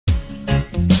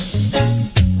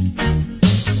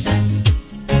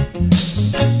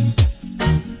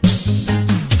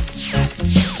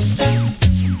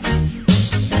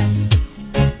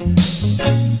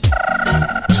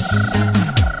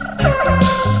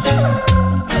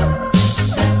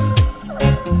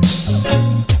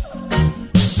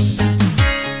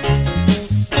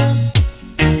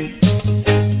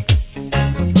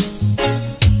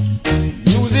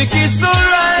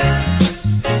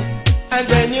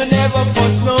you never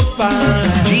fuss no fight.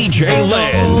 DJ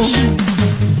Lens.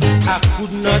 I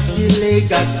could not delay,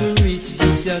 got to reach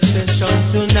this your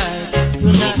session tonight.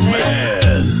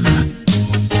 Man.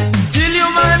 Till you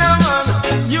man,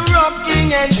 you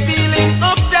rocking and feeling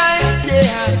uptight,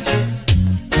 yeah.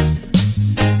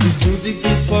 This music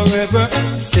is forever.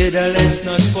 Say the let's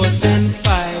not fuss and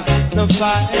fight, no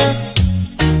fight.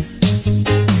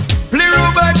 Play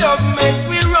rubber dub, make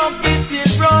we rock it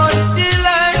till broad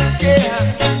daylight, yeah.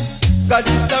 God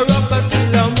is a rocker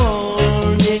still a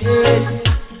morning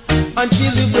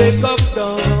until the break of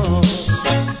dawn.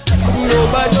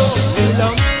 Rubber dub till a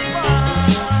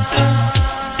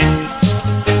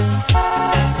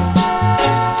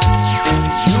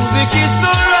music is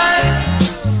alright,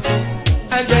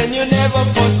 and then you never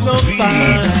fuss no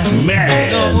fight.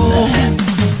 No,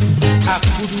 I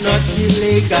could not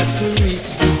delay, got to reach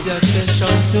this your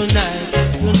session tonight.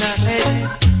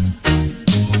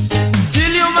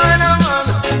 Till you man,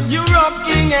 you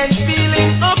rocking and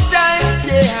feeling uptight,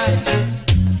 yeah.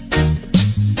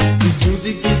 This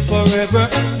music is forever.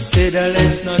 Say the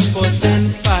let's not fuss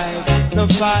and fight, no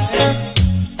fight.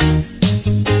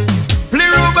 Play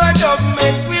rubber dub,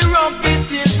 make we rock it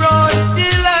till broad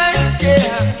daylight,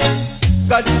 yeah.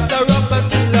 God is a rocker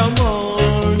still a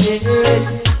morning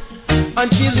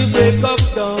until the break of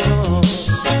dawn.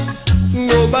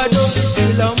 Nobody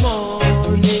till a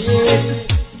morning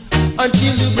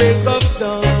until the break of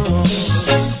dawn.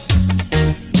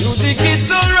 Music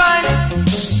it's alright,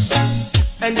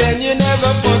 and then you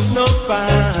never fuss no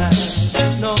fight,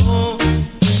 no.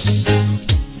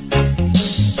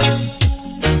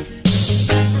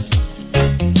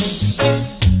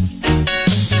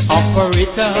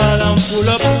 Operator, all and pull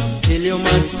up till you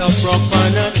man stop rock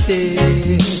and I say,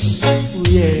 ooh,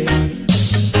 yeah.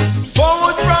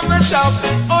 Forward from the top,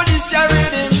 oh this your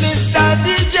rhythm, Mr.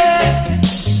 DJ,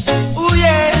 ooh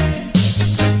yeah.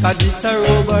 Cause this a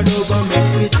rubber make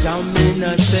we jam in a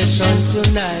session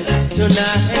tonight.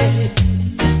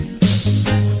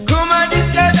 Come on, this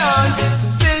your dance,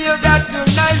 say you got to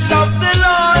nice up the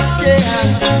Lord, yeah.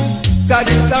 Cause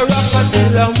this a rocker till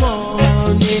the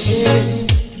morning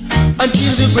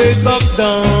until the break of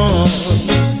dawn.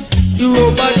 You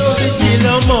overdose it till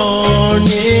the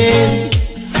morning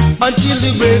until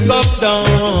the break of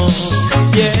dawn.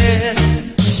 Yes.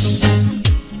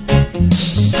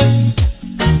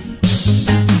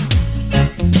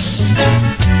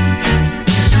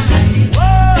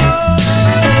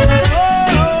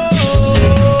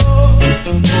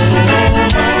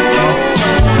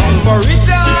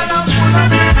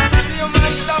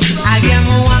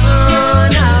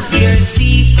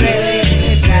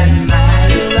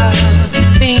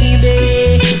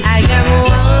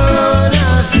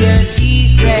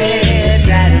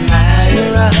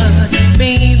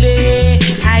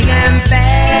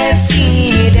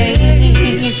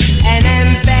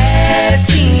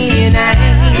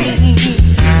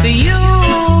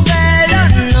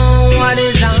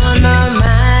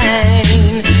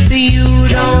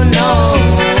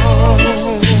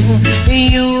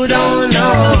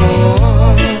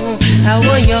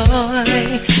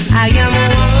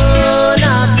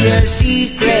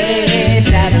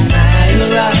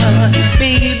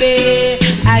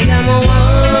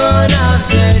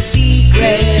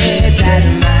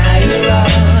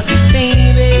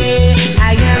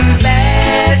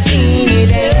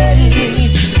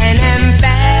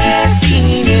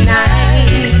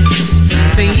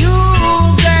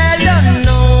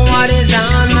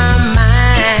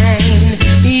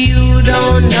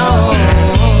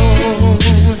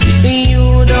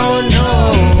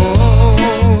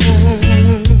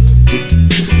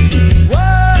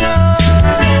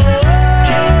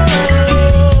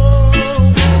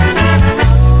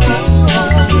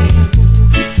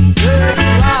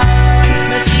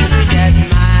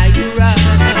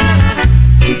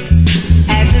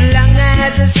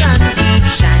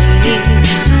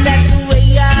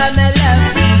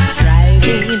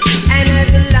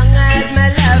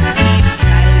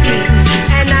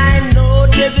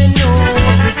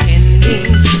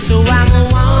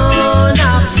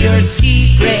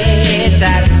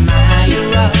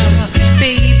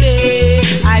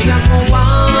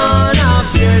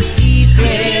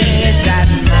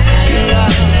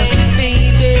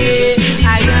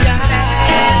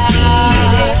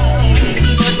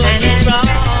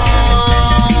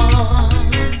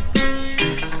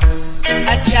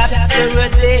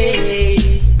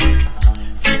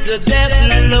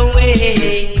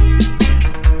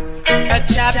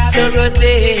 chapter a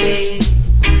day,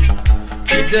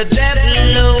 keep the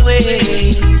devil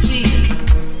away. See,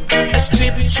 a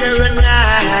scripture a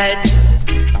night,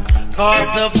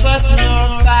 cause no fuss nor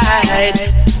fight.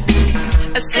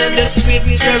 I said the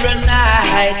scripture a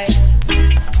night,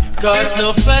 cause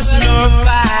no fuss nor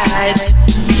fight.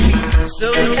 So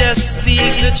just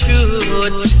speak the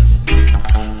truth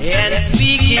and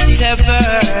speak it ever,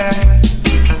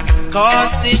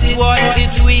 cause it what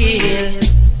it will.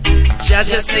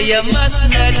 Just say you must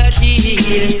not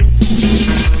kill.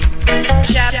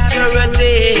 Chapter a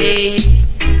day,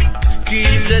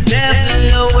 keep the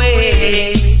devil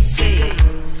away. Say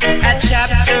a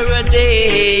chapter a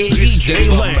day, DJ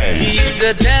Lance. keep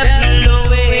the devil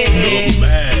away. The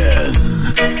man.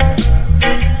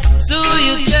 So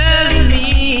you tell me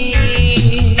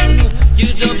you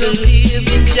don't believe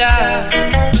in Jah?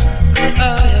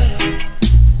 Oh, yeah.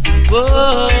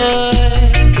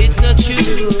 Boy, it's not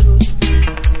true.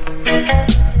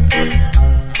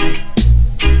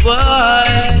 Why?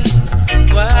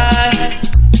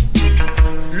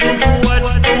 Look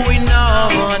what's going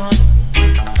on.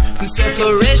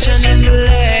 Separation in the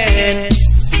land.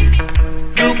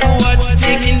 Look what's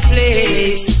taking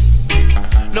place.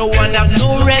 No one have no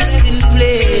resting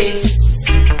place.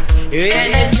 And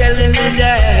you're telling me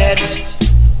that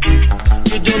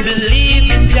you don't believe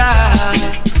in Jah.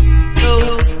 No,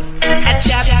 a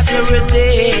chapter a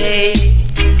day,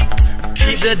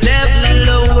 keep the devil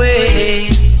away.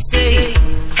 Say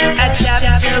a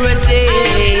chapter a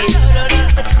day,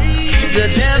 keep the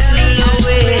devil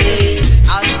away.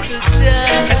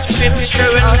 A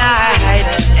scripture a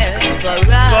night, cause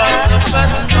no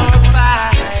fuss nor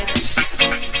fight.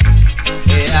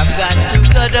 I've got to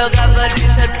go to God, but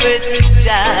this and pray to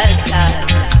Jah.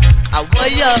 I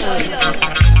want you.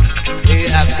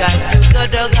 I've got to go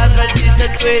to God, but this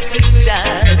and pray to Jah.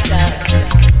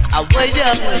 I want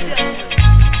you.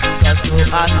 Cause no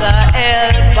other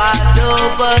help no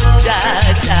but Jah.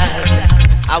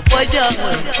 I want you.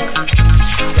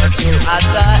 Cause no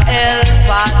other help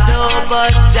no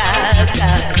but Jah.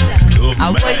 I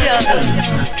want you.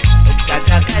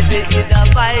 Jah can be in the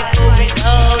bike going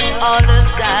out all the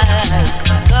time.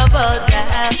 Come on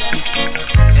down.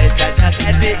 Jah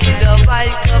can be in the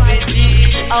bike coming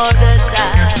in all the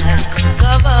time.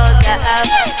 Come on down.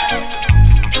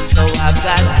 So I've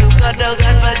got to go to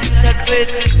God, but it's a pray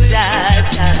to Jah.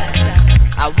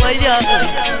 I want you.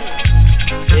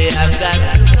 I've got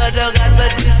to go to God,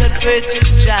 but it's a pray to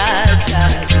Jah.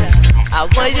 I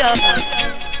want you.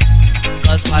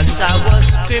 Cause once I was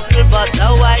crippled, but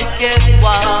now I can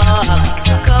walk.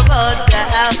 Come on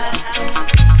down.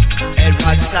 And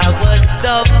once I was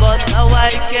dumb, but now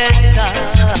I can talk.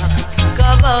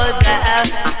 Come on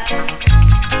down.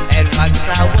 And once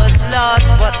I was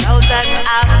lost, but now that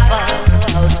I'm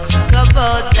found. Come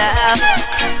on down.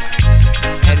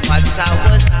 And once I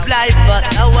was blind, but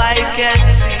now I can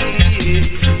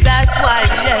see. That's why,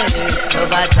 yeah, no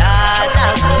matter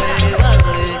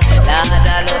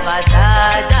Nada lo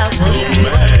batalla muy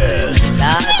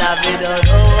nada me no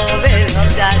me lo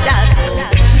chayazo.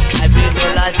 I me no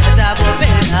la chata mo me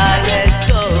let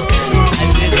go. I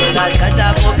me no la chata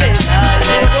mo me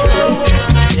let go.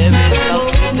 There is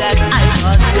something that I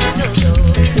want you to know.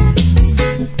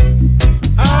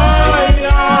 Ay,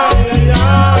 ay,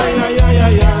 ay, ay, ay,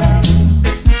 ay, ay.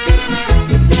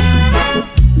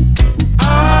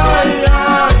 Ay,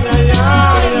 ay, ay,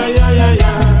 ay, ay, ay,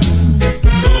 ay.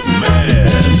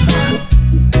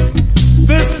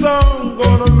 This song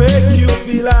gonna make you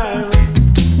feel iron.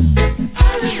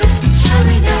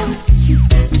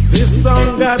 This song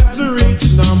got to reach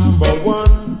 #1.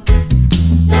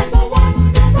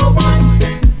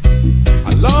 A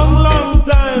long, long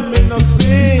time me no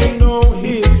sing no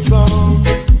hit song.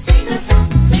 Sing a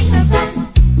song, sing a song.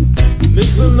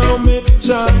 Listen now me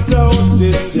chant out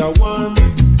this ya one.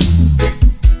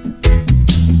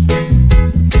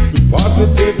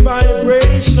 Positive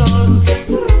vibrations,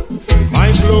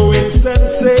 mind-blowing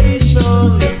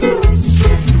sensation.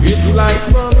 It's like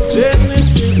from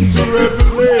Genesis to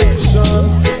Revelation.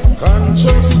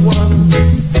 Conscious one.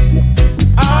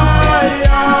 Ay,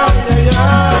 ay, ay,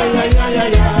 ay, ay, ay,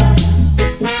 ay, ay.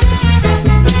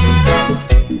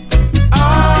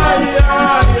 Ay,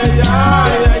 ay, ay,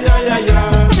 ay, ay, ay,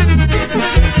 ay.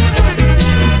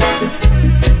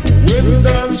 When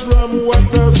dance from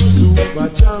what a super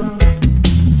jam.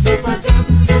 Super jam,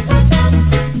 super jam.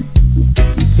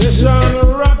 Session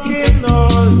rocking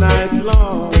all night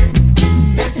long.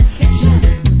 That's a session.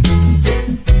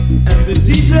 And the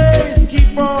DJs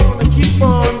keep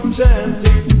on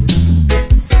chanting.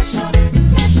 Session,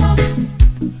 session.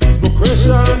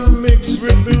 Progression mixed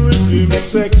with the rhythm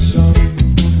section.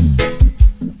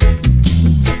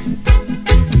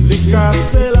 Liquor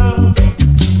seller,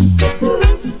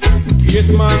 get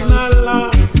man a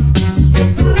laugh.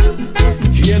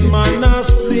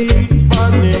 sleep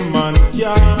on him and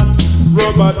cat.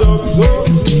 Rubber duck so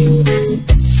sweet.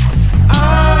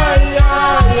 Ay,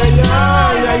 ay, ay,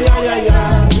 ay, ay, ay, ay,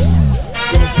 ay.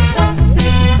 This song,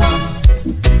 this song.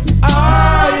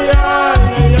 Ay, ay,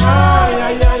 ay, ay,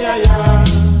 ay, ay, ay, ay.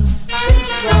 This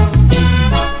song, this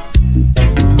song.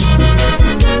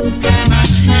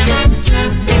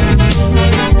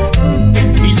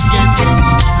 He's getting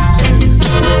much higher.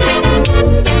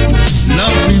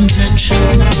 Love injection.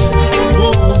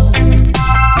 Whoa.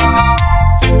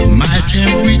 My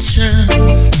temperature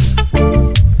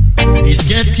is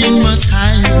getting much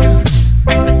higher.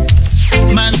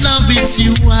 My love, it's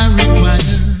you I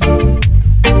require.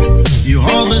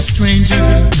 You're the stranger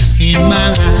in my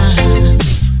life.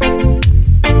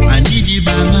 I need you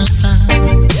by my side.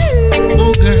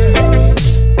 Oh girl,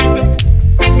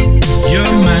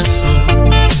 you're my soul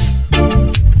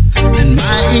and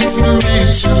my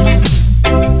inspiration.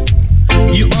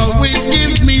 You always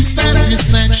give me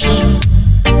satisfaction.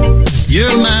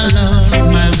 You're my love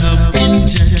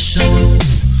injection.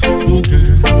 Oh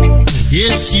girl,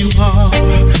 yes you are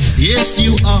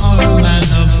my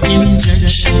love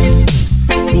injection.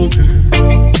 Oh girl,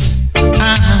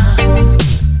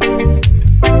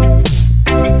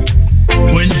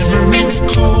 whenever it's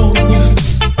cold,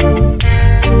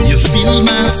 you fill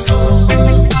my soul,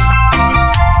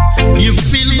 you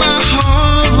fill my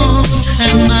heart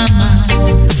and my mind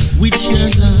with your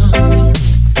love.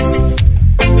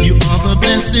 You are the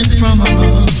blessing from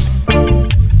above.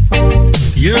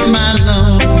 You're my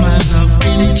love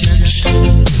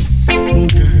injection. Oh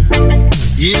girl,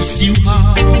 yes you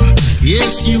are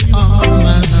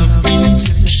my love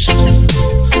injection.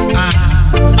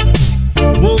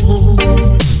 Whoa.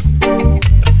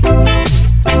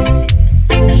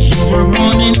 You were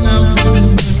born in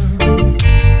November,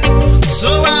 so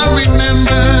I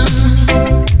remember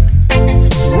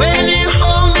when you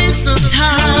hold me so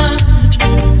tight.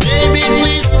 Baby,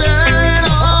 please turn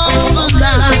off the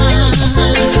light,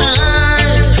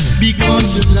 because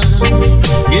your love,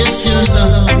 yes, your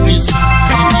love is my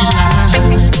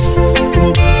delight.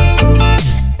 Oh,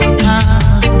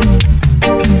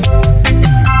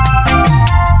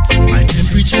 my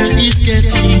temperature is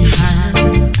getting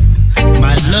higher.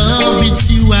 My love, it's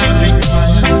you I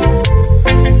require.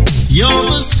 You're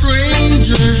the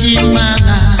stranger in my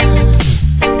life.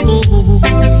 Oh,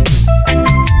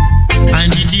 I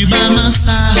need you by my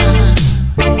side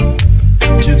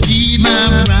to be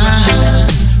my bride.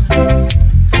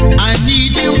 I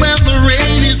need you when the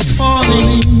rain is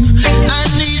falling. I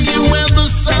need you when the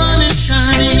sun is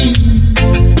shining.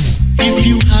 If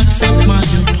you accept my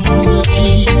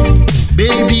apology,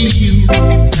 baby, you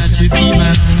got to be my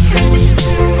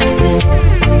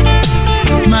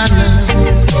my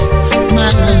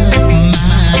love,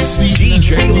 my sweet DJ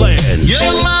Lens.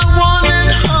 You're my one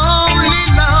and only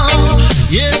love.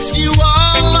 Yes, you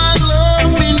are my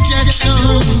love injection.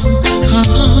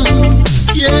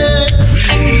 Yeah,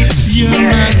 you're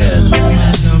my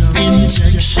love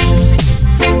injection.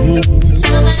 Oh,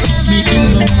 stick me in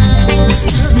the morning,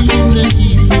 stick me in the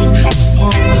evening,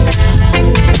 all the time.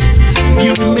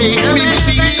 You make me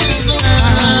feel so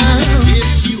high.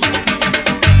 Yes, you are.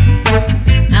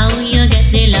 How you get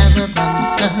the love bomb,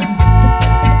 son?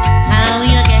 How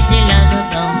you get the love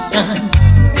bomb, son?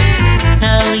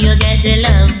 How you get the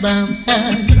love bomb,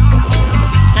 son?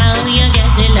 How you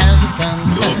get the love bomb,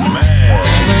 son?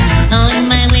 I was on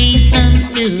my way from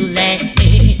school that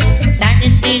day.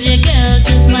 Started still a girl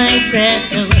took my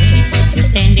breath away. She was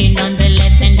standing on the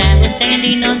left and I was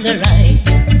standing on the right.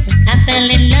 I fell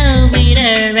in love with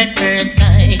her at first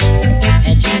sight.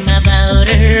 I dream about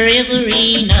her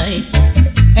every night.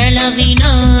 Her loving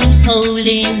arms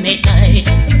holding me tight.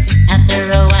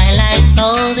 After a while I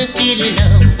saw the still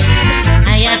love.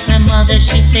 I asked my mother,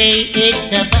 she say it's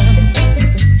the bomb.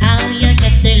 How you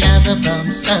catch the love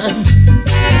bomb, son?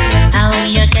 How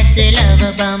you catch the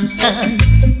love bomb, son?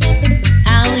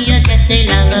 How you catch the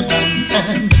love bomb,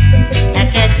 son? I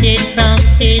catch it from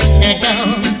Sister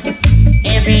Dawn.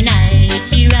 Every night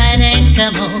she ride and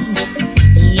come home.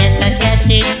 Yes, I catch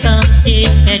it from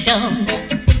Sister Dawn.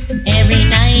 Every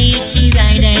night she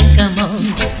ride and come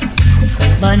home.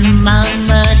 But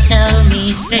mama tell me,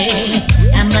 say,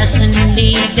 I mustn't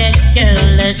lead that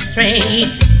girl astray.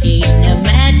 It no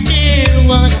matter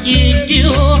what you do,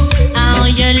 all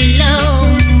your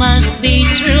love must be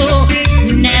true.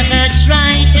 Never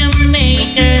try to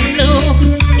make her blue.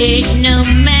 It no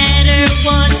matter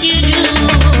what you do.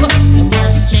 You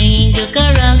must change your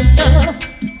character.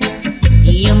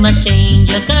 You must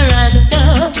change your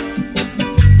character.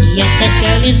 Yes, that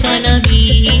girl is gonna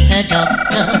be a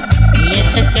doctor.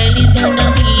 Yes, that girl is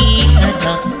gonna be a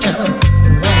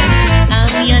doctor.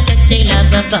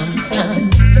 bomb, son?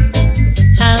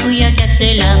 How you get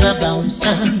the love bomb,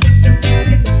 son?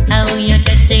 How you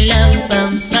get the love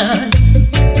bomb, son?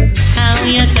 How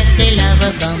you get the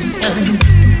love bomb, son?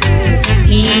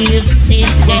 Leave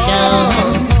sister down,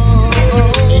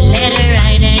 let her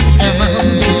ride and come on.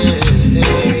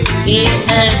 Give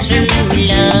her true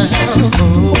love,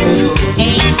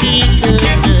 ain't be good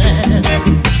to her.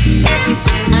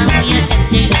 How you get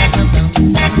the love bomb,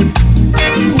 son?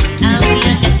 How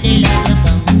you get the love bomb,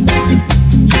 son?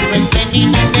 She was standing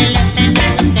on the left and I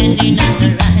was standing on the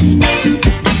right. I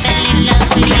fell in love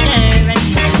with her and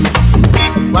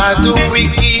why do we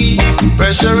keep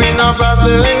pressuring our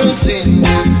brothers in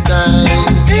this time?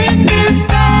 In this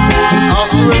time,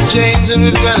 Offer a change and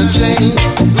we're gonna change.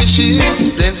 Wishes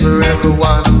plain for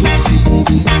everyone to see.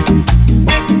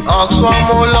 Ask for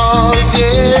more laws,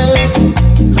 yes,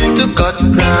 to cut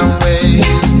crime way.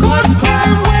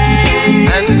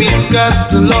 And we've got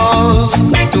the laws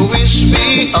to which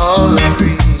we all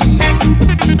agree.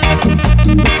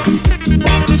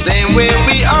 The same way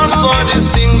we ask for these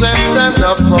things and stand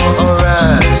up for our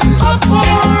rights.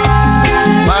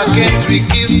 Why can't we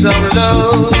give some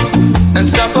love and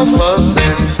stop a fuss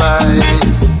and fight?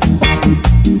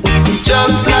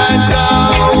 Just like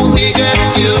how we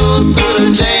get used to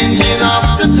the changing of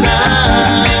the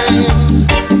time,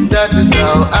 that is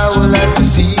how I would like to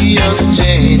see us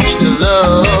change to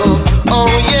love.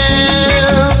 Oh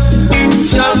yes,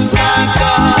 just like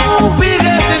how we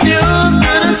get used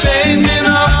to the changing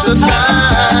of the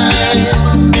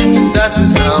time, that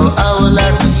is how I would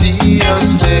like to see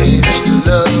us change to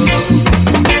love.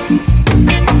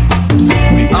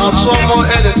 We ask for more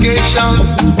education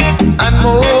and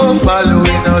more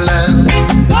following our land.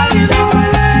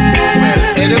 Well,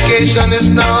 education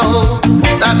is now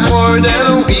not more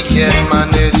than we can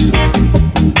manage,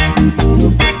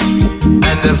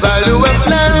 and the value of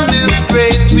land is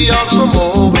great. We ask for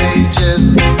more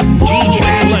wages. DJ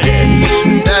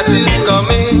Lens. That is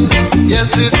coming,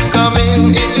 yes it's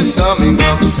coming, it is coming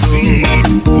up soon.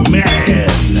 Man.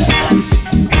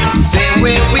 Same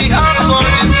way we ask for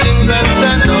these things and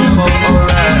stand up for our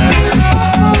rights.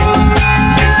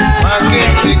 Why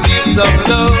can't we give some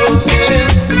love,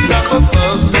 yeah, and stop a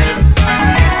fuss and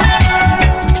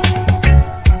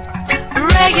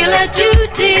Regular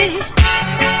duty,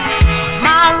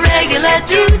 my regular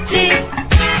duty,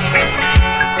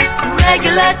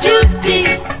 regular duty,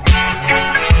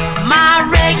 my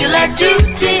regular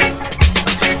duty.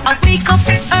 I wake up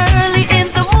early in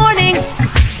the morning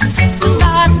to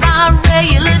start my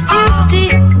regular duty.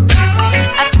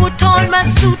 I put on my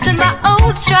suit and my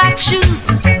old track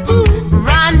shoes,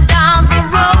 run down the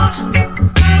road,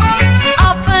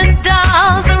 up and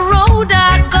down the road I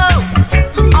go,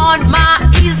 on my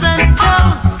heels and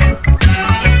toes.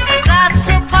 That's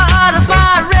a part of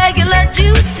my regular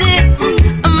duty,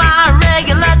 my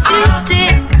regular duty,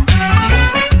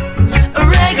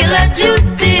 regular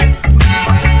duty,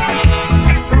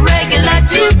 regular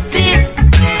duty,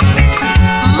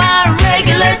 my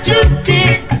regular duty,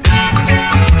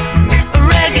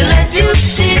 regular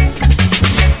duty.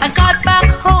 I got back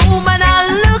home and I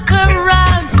look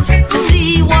around to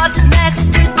see what's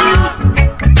next to do.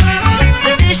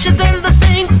 The dishes and the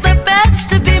sink, the beds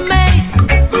to be made.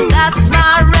 That's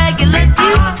my regular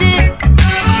duty.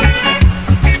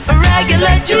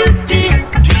 Regular duty.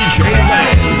 DJ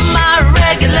Lens. My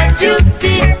regular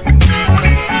duty.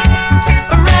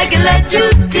 Regular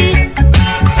duty.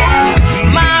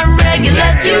 My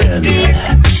regular duty.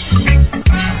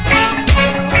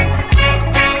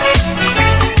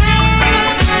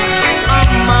 On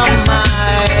my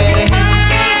mind.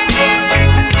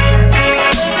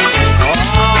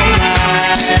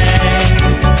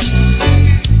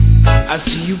 I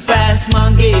see you pass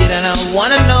my gate and I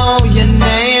wanna know your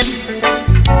name.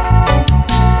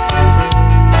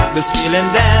 This feeling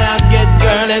that I get,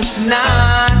 girl, it's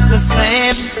not the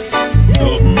same.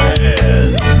 Oh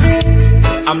man.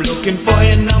 I'm looking for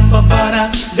your number, but I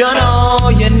don't know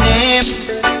your name.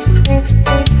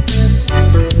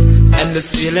 And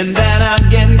this feeling that I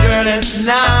get, girl, it's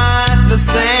not the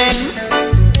same.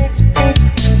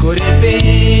 Could it be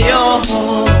your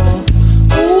home?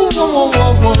 Ooh, oh,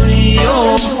 oh, oh,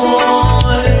 your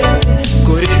home.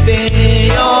 Could it be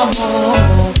your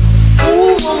home?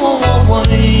 Ooh, oh, oh, oh,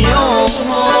 your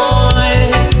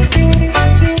home.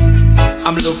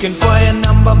 I'm looking for your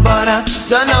number, but I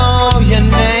don't know your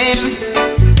name.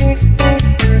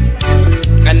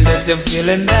 And there's a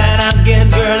feeling that I get,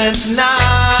 girl, it's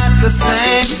not the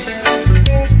same.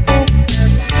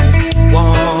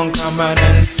 Won't come out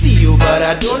and see you, but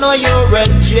I don't know your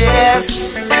address.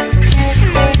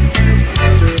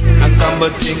 I come come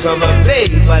and think of a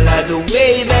babe, I like the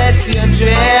way that you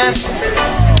dress.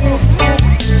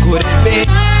 Could it be?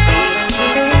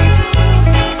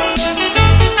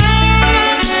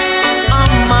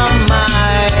 On my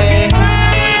mind.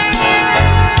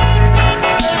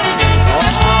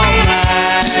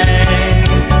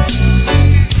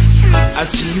 I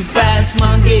see you pass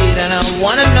my gate and I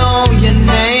wanna know your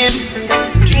name.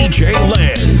 DJ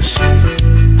Lens.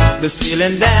 This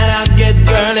feeling that I get,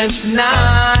 girl, it's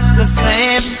not the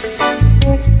same.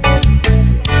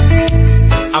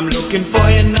 I'm looking for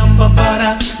your number, but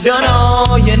I don't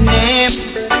know your name.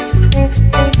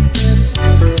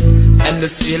 And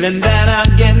this feeling that I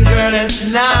get, girl, it's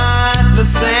not the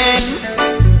same.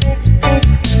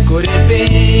 Could it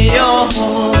be your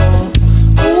home?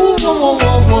 Ooh,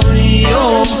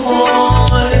 your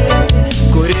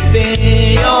could it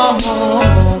be your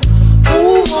home?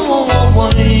 Ooh,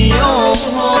 your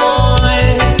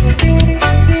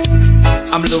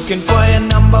I'm looking for your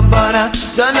number, but I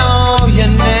don't know your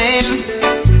name.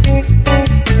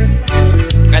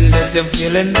 And there's a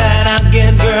feeling that I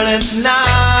get, girl, it's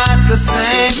not the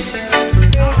same.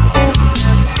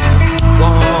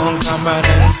 Won't come out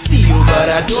and see you, but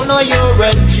I don't know your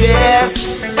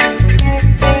address.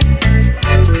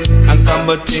 Come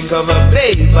but think of a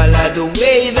babe, I like the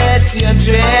way that you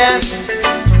dress.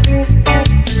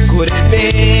 Could it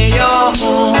be your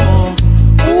home?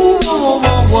 Ooh,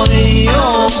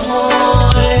 your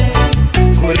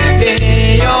could it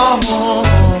be your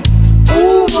home?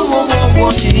 Ooh,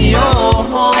 your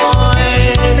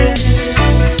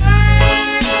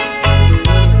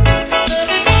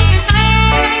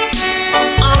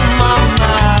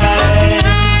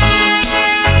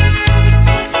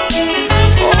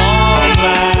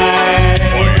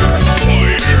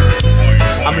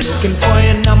looking for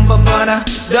your number, but I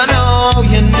don't know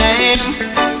your name.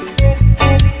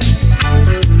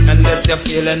 And there's your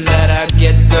feeling that I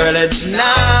get, girl, it's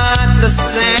not the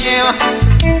same.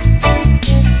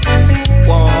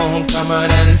 Won't come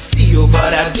out and see you,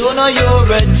 but I don't know your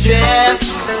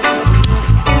address.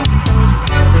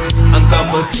 I'm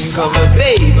gonna think of a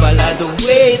babe, I like the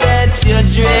way that you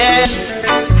dress.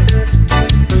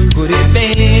 Could it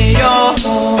be your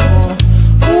home?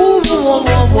 Ooh,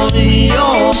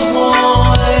 your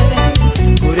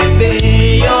could it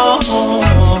be your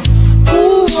home?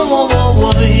 Ooh,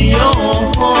 your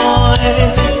oh my.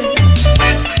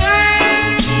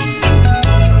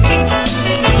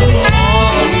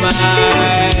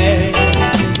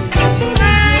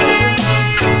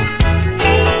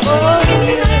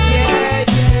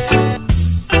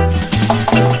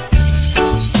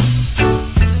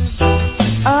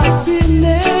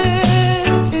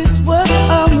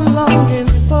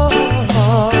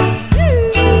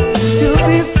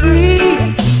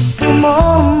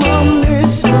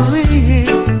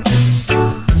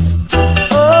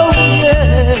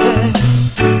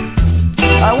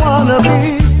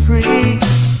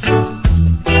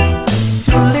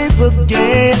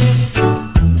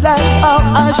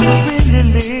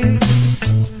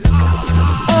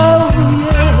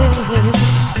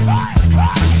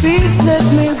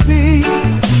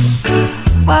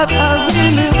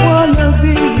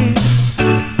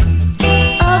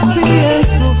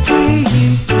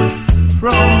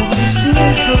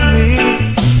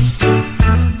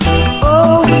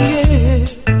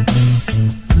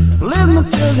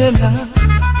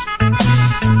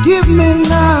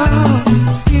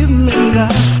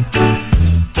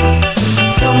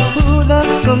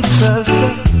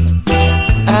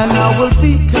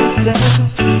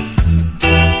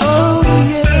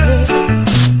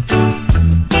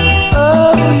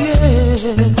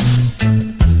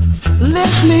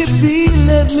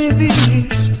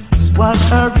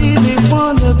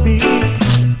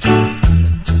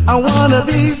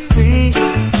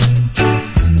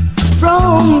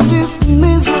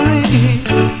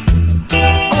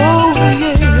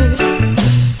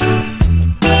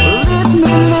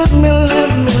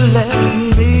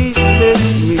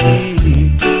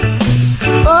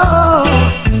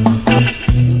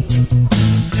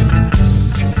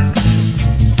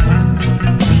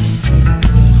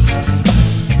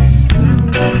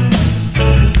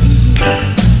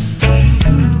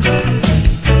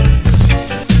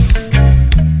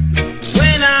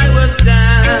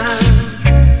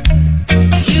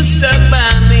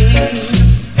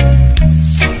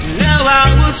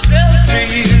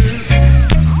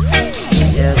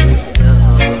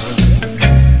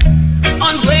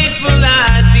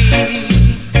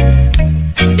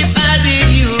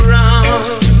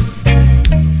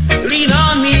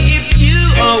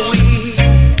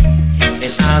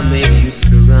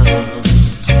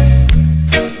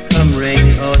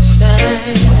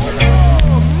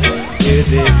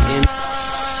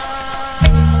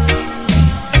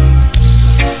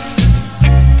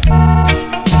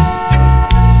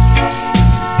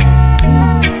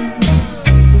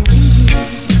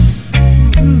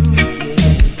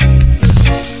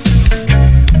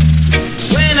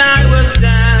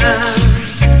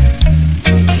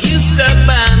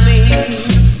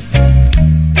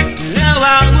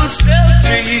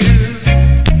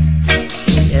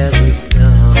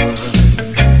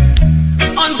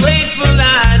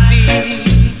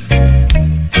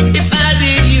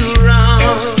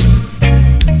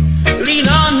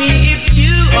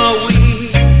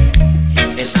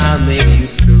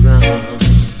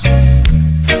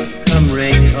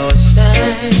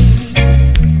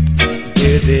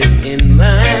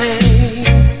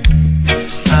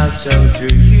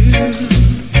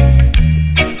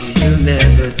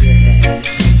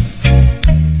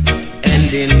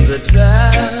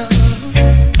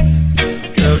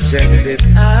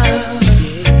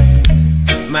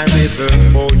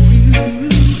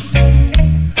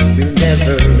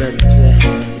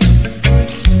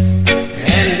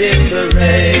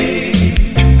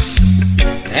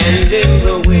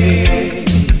 the wind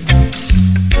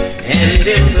and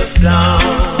in the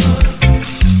storm,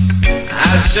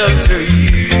 I'll shelter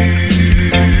you.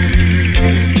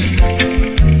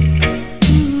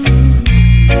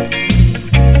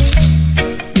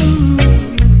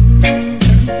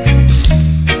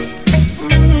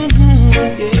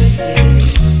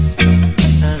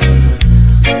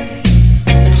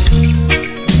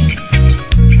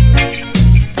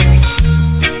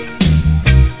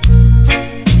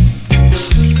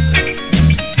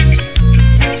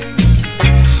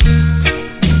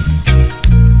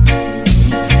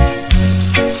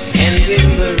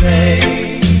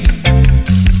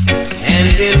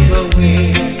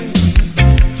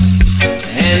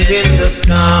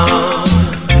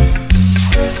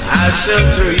 I'll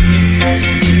shelter you.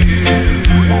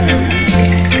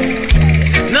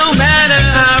 No matter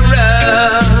how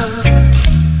rough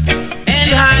and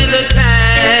high the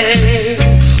tide,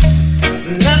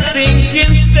 nothing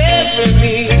can sever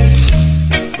me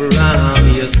from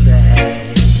your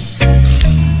side.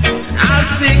 I'll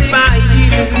stick by you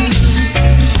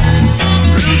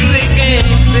through thick and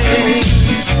thin.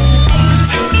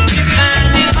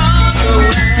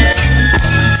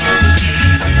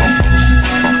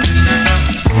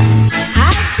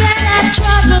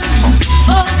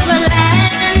 Over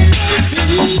land and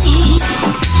sea,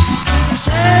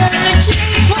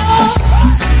 searching for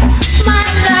my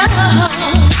love,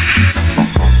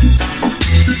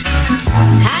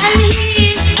 and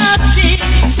he's up there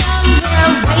somewhere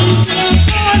waiting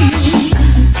for me.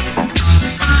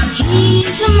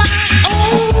 He's my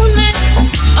only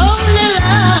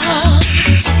love.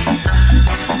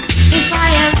 If I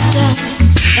have done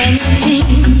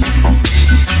anything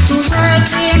to hurt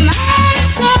him, I'm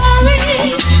sorry.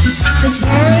 This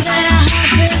burden I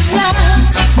have is love,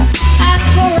 I'll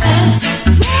forever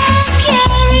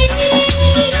carry.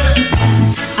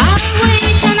 I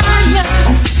wait and I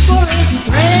yearn for his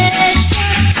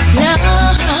precious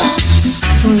love,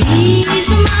 for he's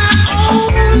my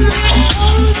only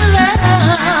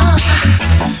love,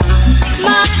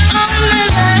 my only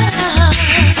love.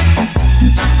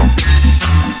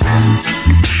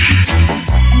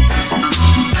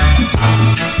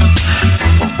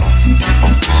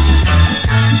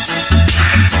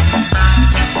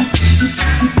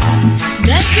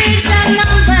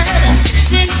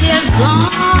 Since he's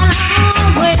gone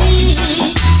away,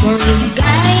 for his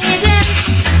guidance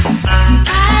I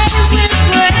will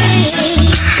pray.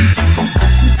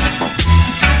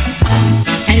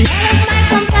 And none of my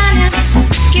companions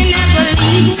can ever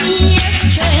lead me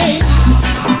astray.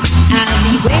 I'll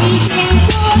be waiting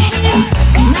for him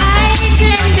night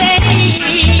and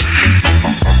day.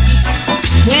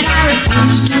 When I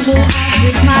refuse to go out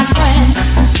with my friends,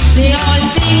 they all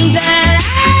think that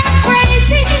I'm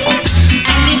crazy,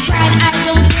 and they pride I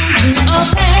don't want to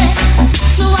offend,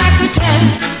 so I pretend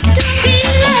to be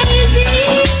lazy.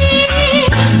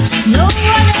 No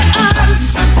other arms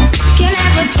can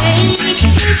ever take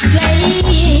his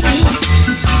place,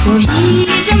 for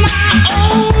he's my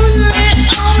only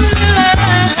love.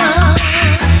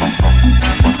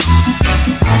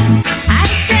 I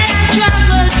said I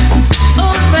traveled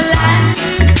over land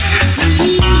and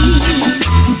sea,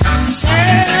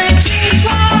 searching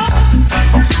for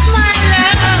my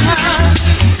love,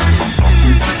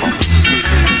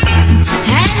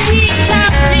 and he's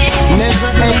up there. Never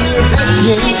end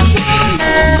your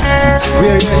edge,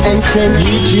 where your ends can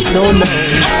reach it, no, no.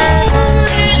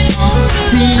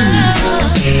 See,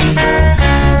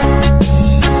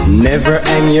 never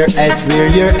end your edge where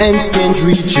your ends can't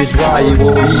reach it. Why,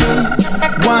 why,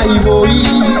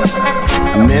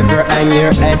 never hang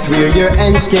your head where your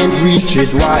ends can't reach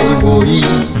it. Why, why,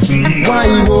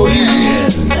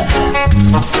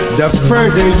 the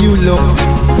further you look,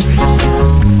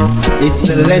 it's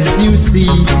the less you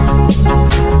see.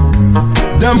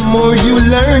 The more you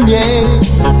learn, yeah,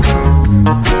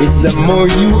 it's the more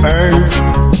you earn.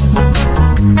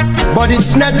 But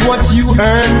it's not what you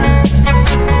earn,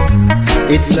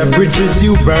 it's the bridges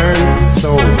you burn.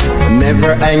 So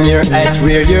never hang your hat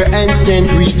where your hands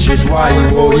can't reach it. Why,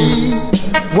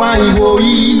 why,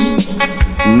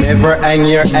 never hang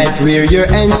your hat where your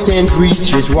hands can't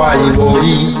reach it. Why,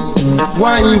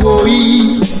 why,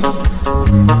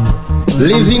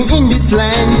 living in this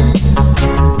land,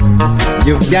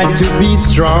 you've got to be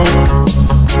strong.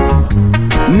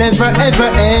 Never, ever,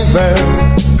 ever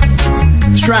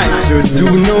try to do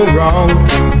no wrong.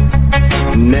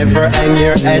 Never hang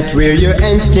your hat where your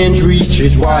hands can't reach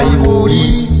it. Why,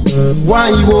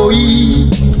 why,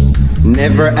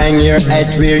 never hang your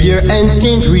hat where your hands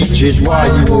can't reach it. Why,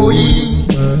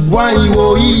 why,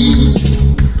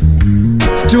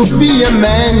 to be a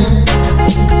man,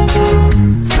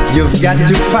 you've got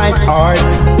to fight hard,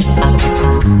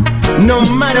 no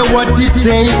matter what it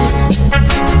takes.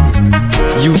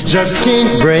 You just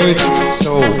can't break,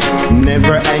 so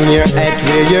never hang your head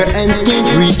where your hands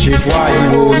can't reach it. Why,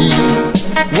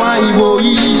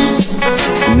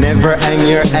 never hang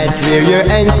your head where your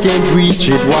hands can't reach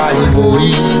it. Why,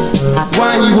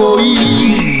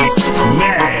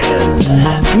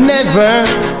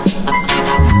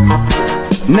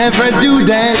 never do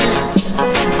that.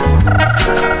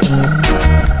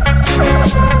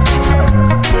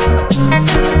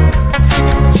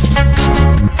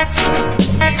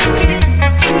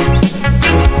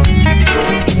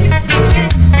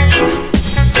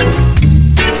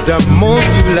 The more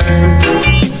you learn,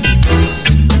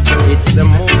 it's the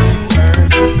more you earn.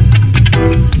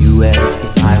 You ask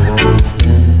if I want to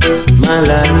spend my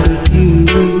life with you.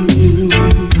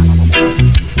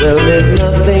 Well, there's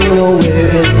nothing nowhere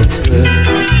in this world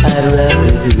I'd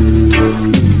rather do.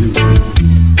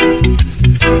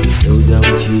 So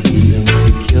don't you be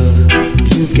insecure,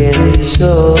 you can be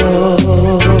sure.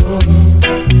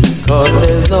 'Cause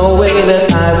there's no way that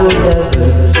I would ever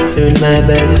turn my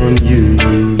back on you.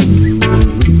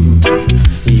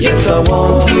 Yes, I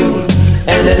want you,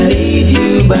 and I need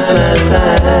you by my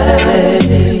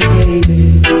side.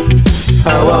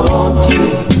 How I want you,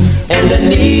 and I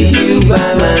need you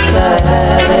by my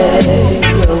side.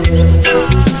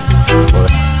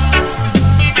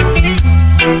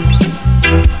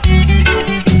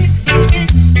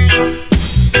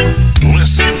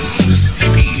 Listen,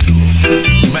 feel,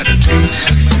 meditate,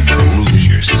 lose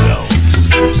yourself.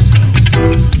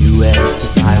 You ask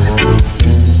if I want to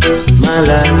spend my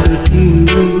life with you.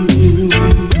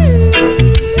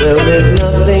 Well, there's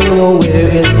nothing nowhere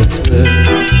in this world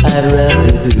I'd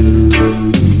rather do.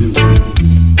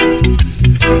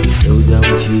 So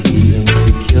don't you be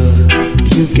insecure,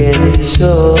 you can be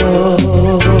sure.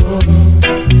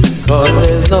 'Cause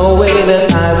there's no way that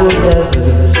I would ever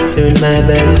turn my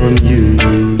back on you.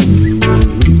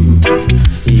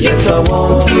 Yes, I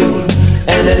want you,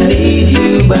 and I need you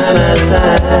by my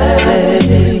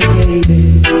side.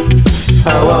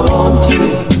 How I want you,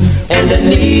 and I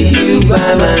need you by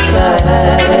my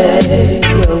side.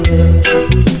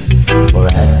 For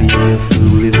I'd be a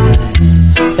fool if I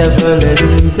ever let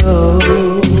you go.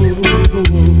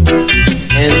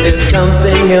 And there's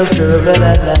something else, girl, that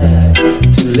I'd like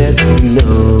to let you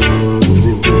know.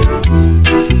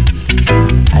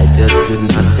 I just could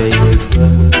not face this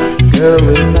world, girl,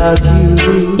 without you.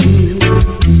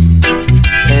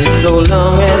 And so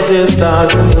long as there's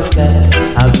stars in the sky,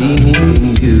 I'll be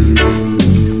needing you.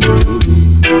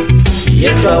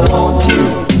 Yes, I want you,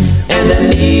 and I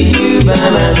need you by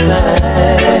my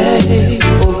side.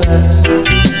 Oh gosh,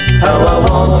 how I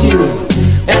want you,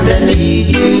 and I need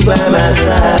you by my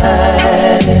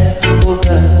side. Oh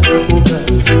gosh, oh gosh.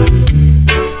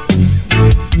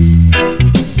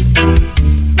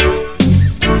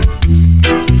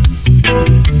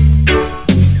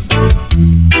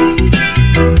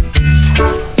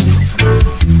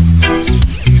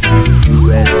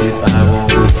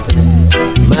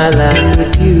 My life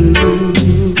with you.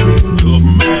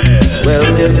 Well,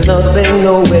 there's nothing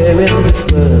nowhere in this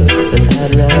world that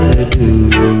I'd rather do.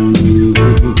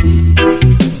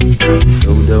 So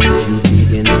don't you be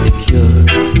insecure,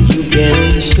 you can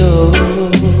be sure.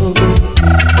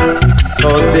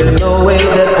 'Cause there's no way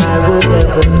that I would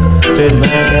ever turn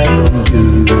my back on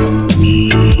you.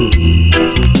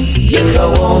 Yes, I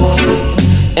want you,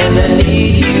 and I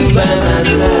need you by my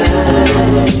side.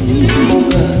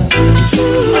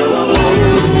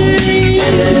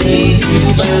 And I need you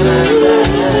by my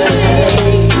side.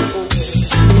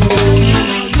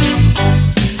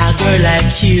 A girl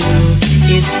like you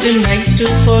is too nice to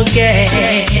forget.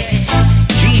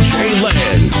 DJ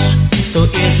Lens. So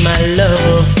here's my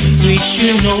love, which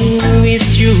you know is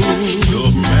true.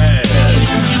 Good man.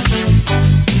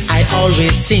 I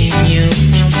always sing you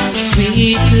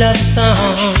sweet love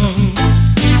song.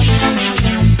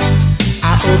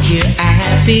 I hope you're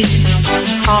happy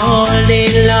all day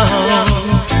long,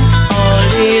 all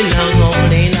day long, all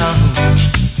day long,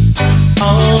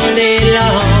 all day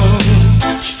long.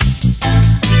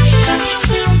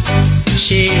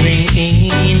 Sharing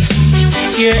in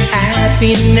your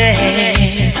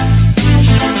happiness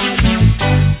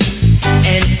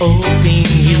and hoping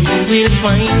you will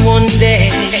find one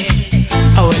day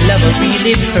our love a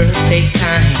really perfect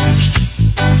time.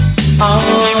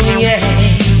 Oh yeah,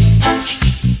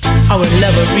 our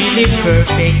love a really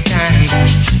perfect time.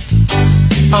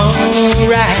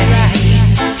 Alright,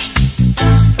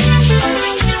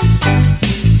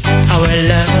 our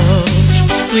love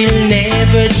will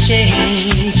never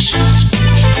change.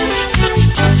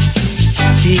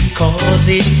 Must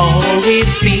it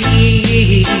always be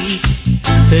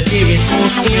the dearest,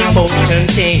 most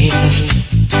important thing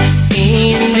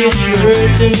in this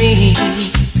world to me?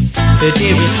 The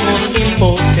dearest, most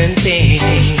important thing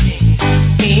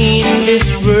in this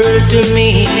world to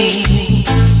me.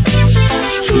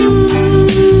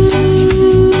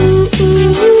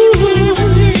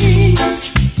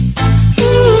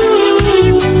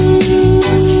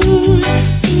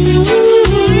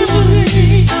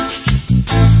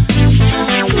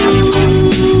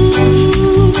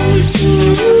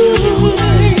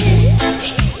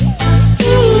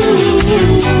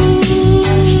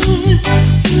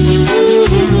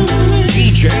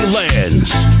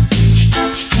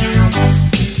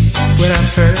 When I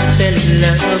first fell in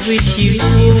love with you,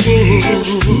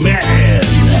 man,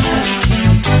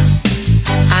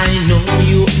 I know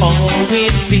you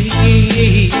always be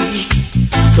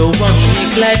the one who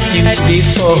make life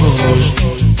beautiful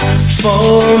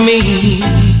for me.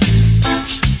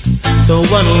 The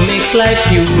one who makes life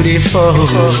beautiful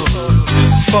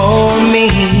for me.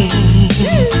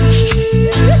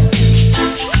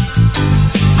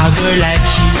 A girl like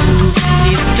you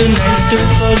is too nice to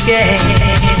forget.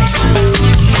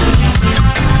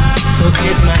 So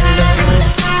here's my love.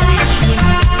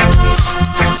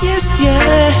 Yes,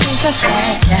 yes.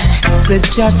 Said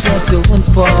Jah don't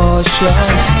portion.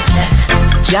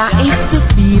 Jah is to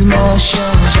feel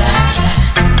motion.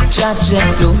 Jah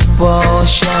don't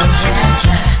portion.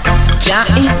 Jah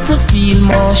is to feel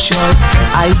motion.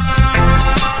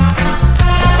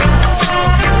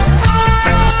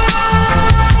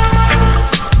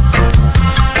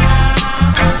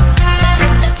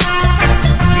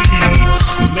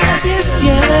 Yes,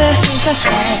 yes.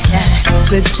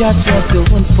 Said Jah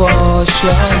don't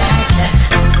portion.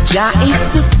 Jah is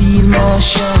to feel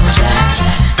motion.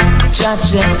 Jah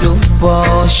don't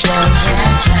portion.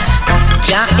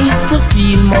 Jah is to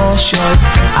feel motion.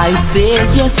 I say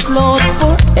yes, Lord,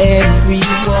 for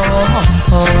everyone.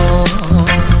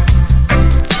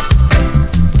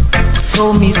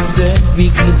 So, Mr.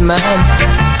 Wicked Man,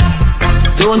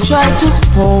 don't try to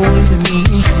hold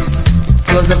me,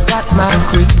 'cause I've got my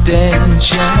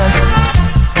credentials.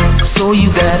 So you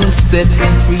gotta set me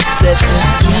free, set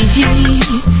me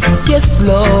free. Yes,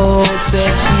 Lord,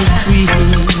 set me free.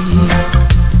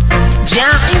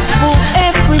 Jah is for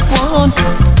everyone.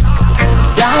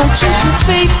 Down to the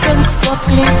faith and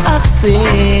suckling, I say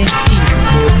He's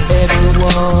for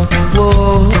everyone.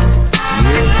 Whoa,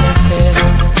 yeah.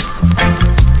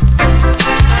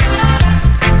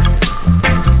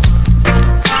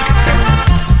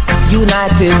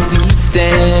 United we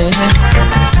stand,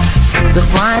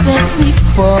 divided we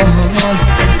fall.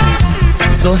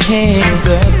 So here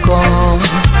they come,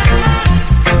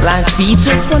 like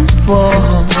Peter and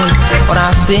Paul. But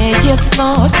I say yes,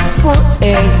 Lord, for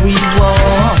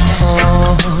everyone.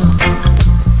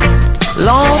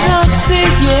 Lord, I say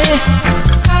yeah,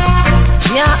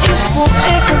 yeah, it's for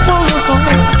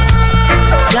everyone.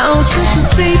 Down to the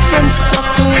deep and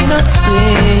suckling, I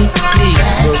say it's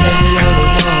for everyone.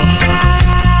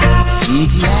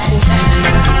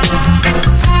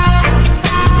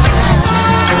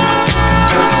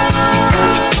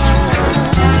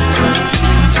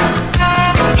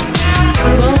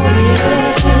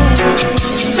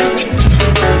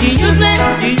 You use me,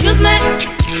 you use me,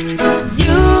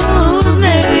 use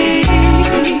me.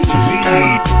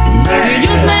 You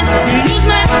use me, you use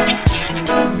me,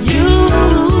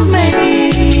 use me.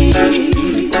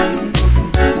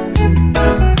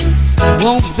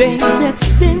 Oh, baby, it's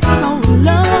been so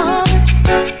long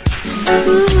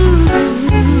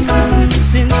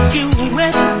since you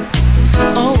went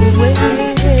away.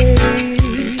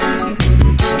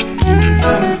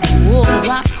 Oh,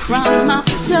 I cry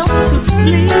myself to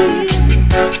sleep,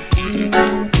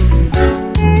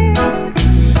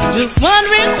 just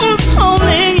wondering who's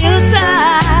holding you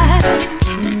tight,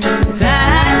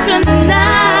 tight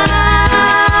tonight.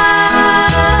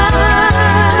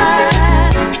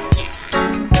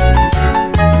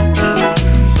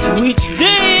 Which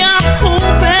day I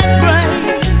hope and pray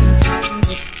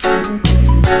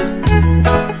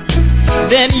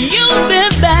that you'll be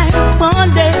back one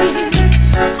day,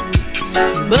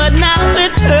 but now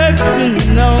it hurts to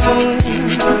know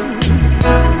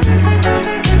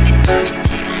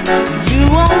you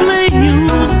only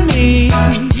use me,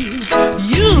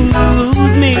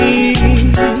 use me.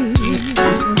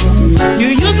 You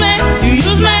use me, you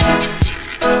use me,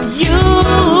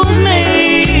 use me.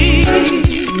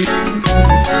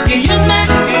 You use me,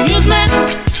 you use me,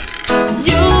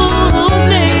 use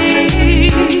me.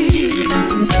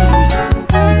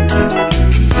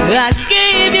 I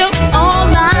gave you all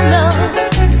my love,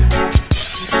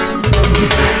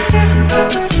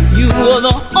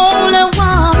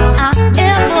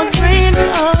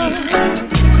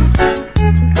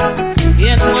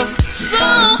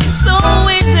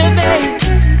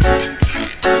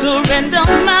 surrender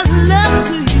my love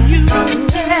to you.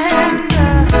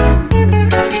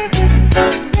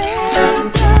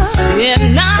 And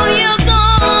now you're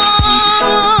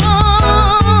gone.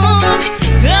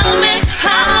 Tell me,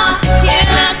 how can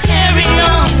I carry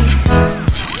on?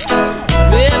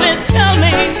 Baby, tell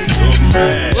me.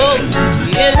 Oh,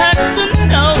 it hurts to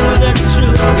know the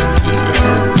truth.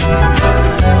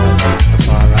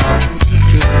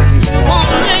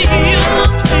 Only you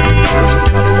speak.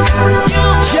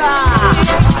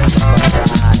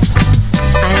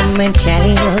 I'm in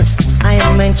Chalios,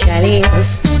 I'm in Chalios,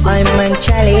 I'm in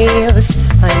Chalios,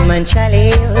 I'm in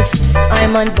Chalios,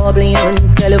 I'm on bubbly on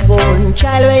telephone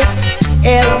Chalios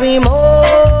every morning.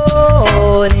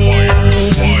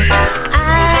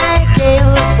 I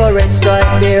chaos for red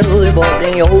stripe bill, but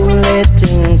the only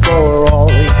thing for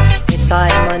all, it's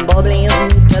I'm on bubbly on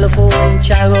telephone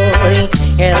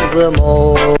Chalios every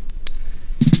morning.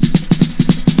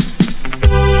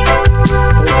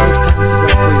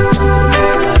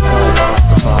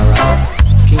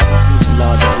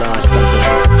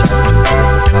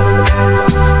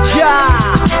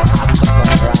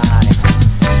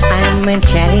 I'm in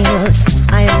Chalios,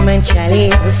 I'm in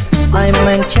Chalios, I'm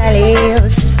in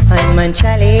Chalios, I'm in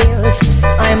Chalios,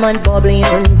 I'm on bubbly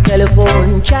on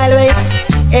telephone Chalios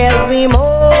every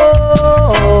morning.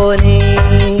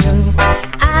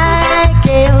 I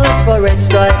chaos for red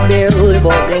stripe bill,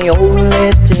 but the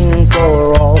only thing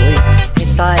for all,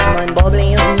 it's I'm on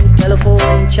bubbly on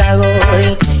telephone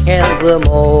Chalios every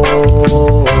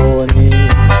morning.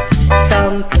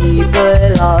 Some people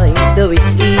like the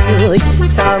whiskey,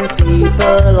 some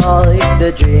people like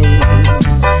the drink.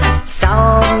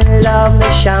 Some love the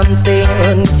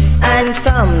champagne and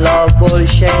some love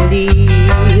bullshandy.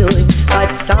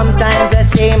 But sometimes I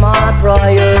say my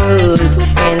prayers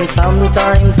and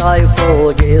sometimes I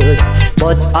forget.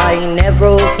 But I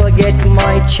never forget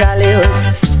my chalice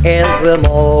every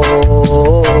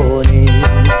morning.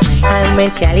 I'm in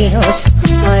Chalios,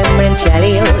 I'm in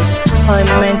Chalios,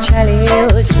 I'm in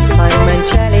Chalios, I'm in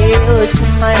Chalios,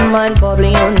 I'm on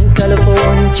bubbly on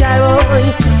telephone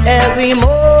Chalios every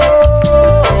morning.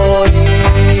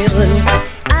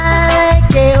 I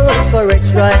chaos for red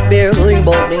stripe beer,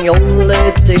 but the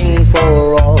only thing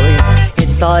for all,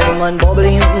 it's I'm on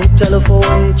bubbly on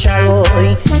telephone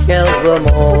Chalios every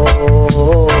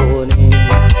morning.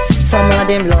 Some of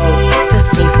them love to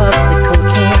sniff up the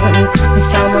cocaine, and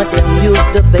some of them use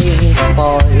the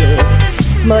baseball.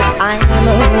 But I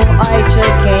know I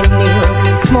just can't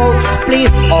smoke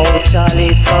split all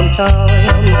Charlie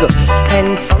sometimes.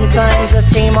 And sometimes I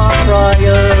say my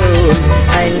prayers,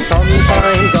 and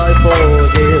sometimes I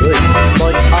forget.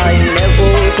 But I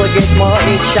never forget my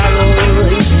Charlie,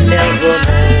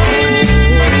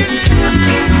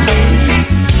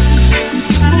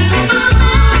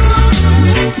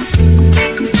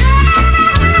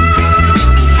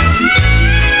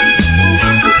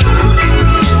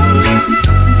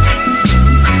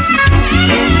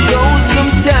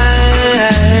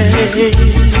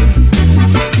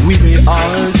 we may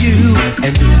argue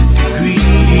and disagree,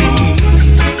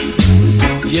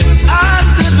 yet I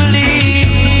still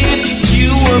believe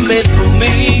you were meant for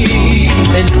me.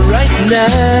 And right now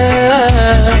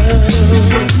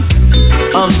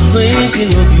I'm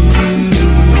thinking of you,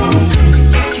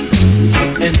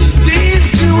 and these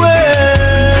few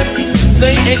words,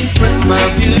 they express my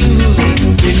view.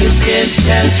 Figures can't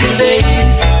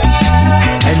calculate,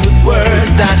 and with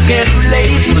words I can't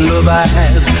relate the love I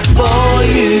have for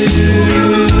you.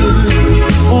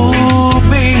 Ooh,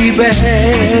 baby,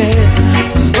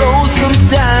 though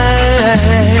sometimes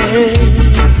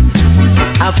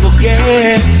I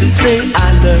forget to say I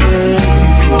love you,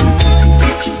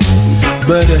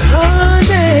 but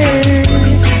honey,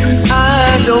 I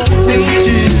don't mean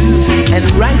to. And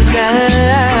right now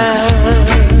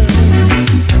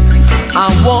I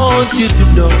want you to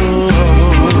know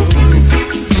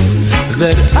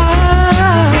that I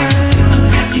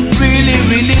really,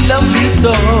 really love you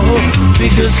so.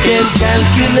 Figures can't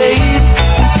calculate,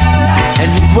 and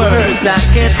with words I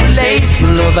can't relate the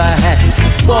love I have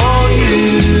for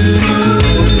you.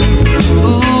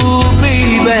 Ooh,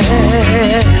 baby,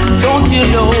 don't you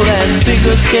know that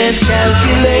figures can't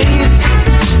calculate,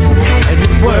 and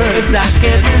with words I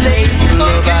can't relate the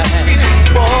love I have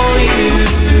for you.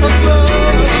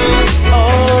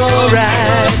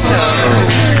 Alright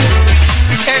now.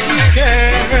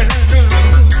 Girl,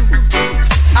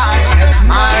 I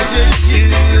admire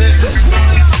you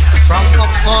from a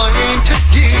point of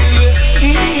view.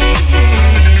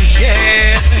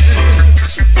 Yes,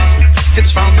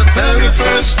 it's from the very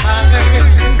first time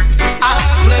I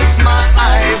placed my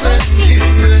eyes on you.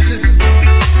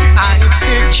 I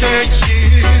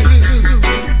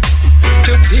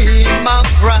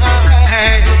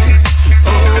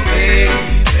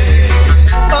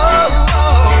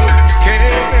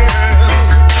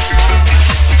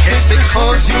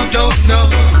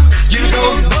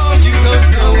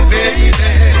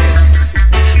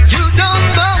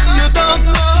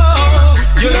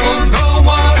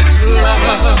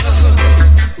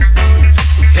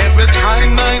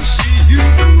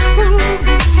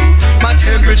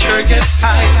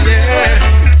Yeah,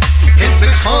 it's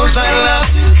because I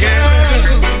love you,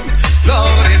 girl.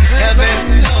 Lord in heaven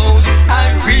knows I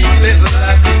really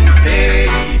love you,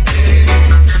 baby.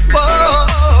 Oh,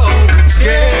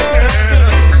 girl.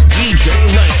 DJ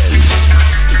Lens.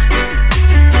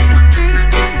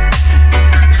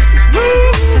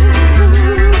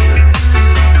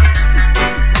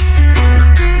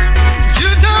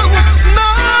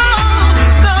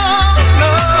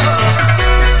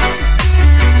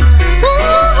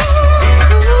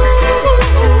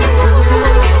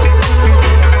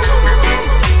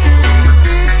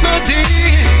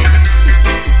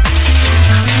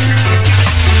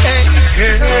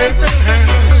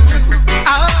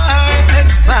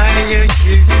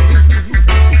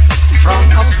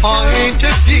 Point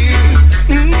of view,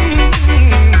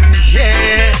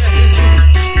 yeah.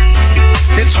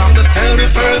 It's from the very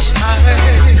first time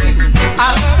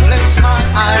I bless my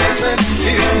eyes and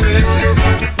view.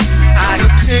 I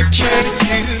picture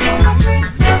you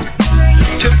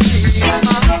to be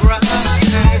my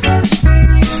bride.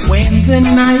 When the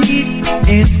night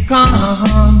is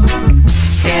gone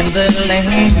and the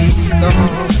land is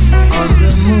gone, on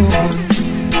the moon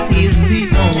is the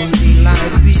only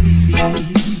light we see.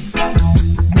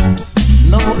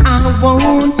 No, I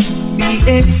won't be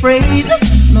afraid.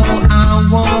 No, I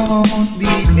won't be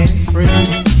afraid.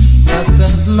 Just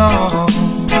as long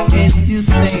as you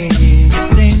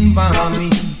stand by me.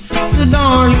 So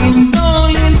darling,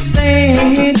 darling,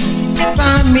 stand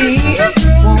by me.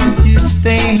 Won't you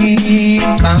stand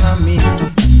by me?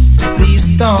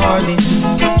 Please, darling,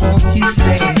 won't you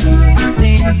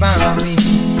stand by me?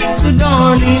 So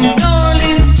darling,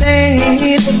 darling,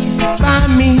 stand by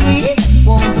me.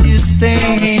 Won't you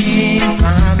stand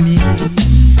by me?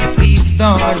 Please,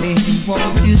 darling,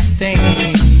 won't you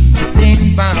stand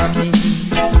by me?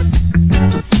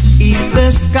 If the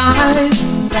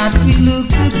skies that we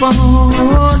look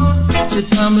upon should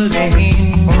tumble and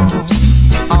fall,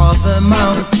 all the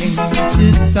mountains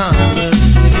should tumble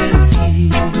to the sea.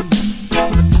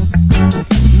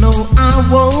 No, I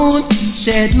won't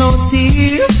shed no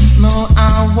tears. No,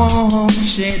 I won't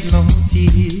shed no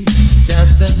tears.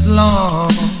 Just as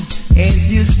long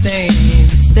as you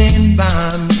stand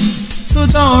by me. So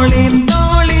darling,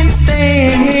 darling,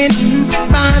 stand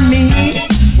by me.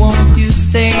 Won't you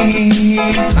stand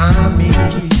by me?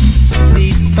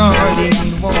 Please, darling,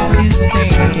 won't you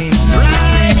stand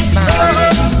by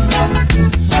me?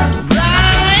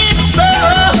 Bright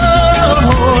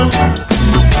soul,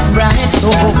 bright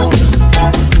soul.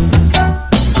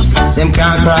 Them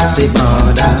can't cross the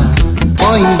border.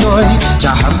 Oi, oi,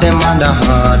 Jah have them on the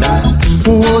border.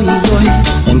 Oi, oi,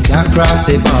 them can't cross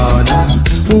the border.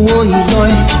 Oi,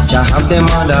 oi, Jah have them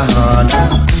on the border.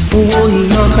 Oi,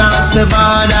 no cross the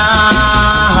border.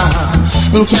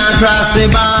 Can't cross the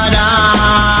border.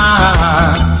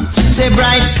 Say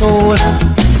bright soul,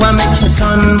 why make you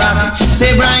turn back?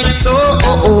 Say bright soul,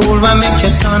 why make you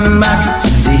turn back?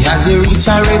 See as you reach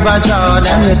a river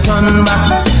Jordan, you turn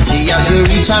back. See as you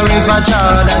reach a river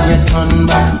Jordan, you turn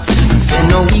back. Say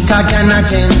no weaker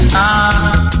cannot enter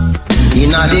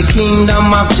in the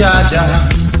kingdom of Georgia.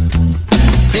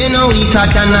 Say no weaker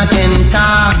cannot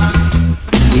enter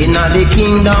in the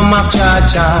kingdom of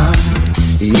Georgia.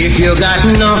 If you got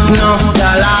enough dollars,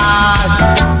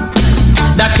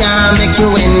 that can make you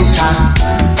enter.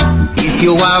 If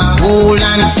you have gold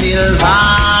and silver,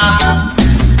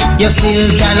 you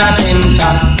still cannot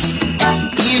enter.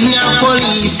 Even your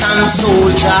police and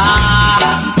soldier,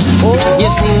 you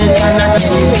still cannot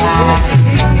enter.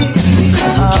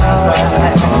 Because you can't cross the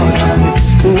border.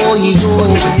 Oh, you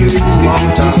want to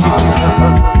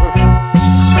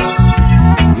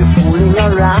you're fooling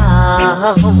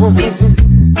around.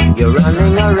 You're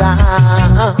running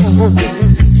around.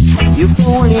 You're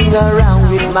fooling around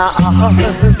with my heart.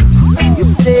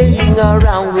 You're playing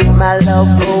around with my love,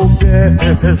 oh girl.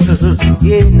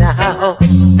 Yeah now,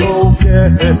 oh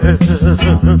girl.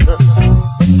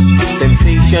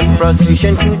 Temptation,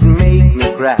 frustration could make me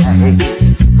cry.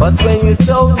 But when you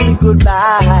told me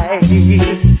goodbye,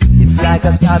 it's like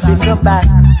a stab in the back.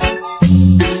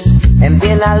 And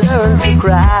then I learned to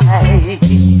cry.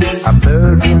 A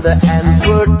bird in the hands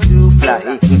were to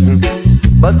fly.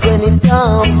 But when it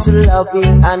comes to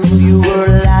loving, I knew you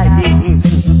were lying.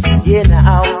 Yeah,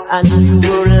 now I knew you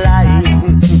were lying.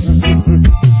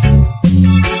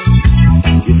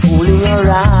 You're fooling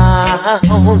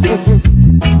around.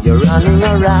 You're running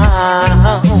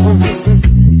around.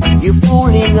 You're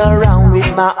fooling around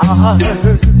with my heart.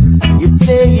 You're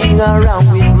playing around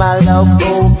with my love,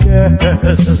 oh girl.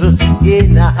 Yeah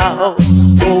now,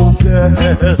 oh girl.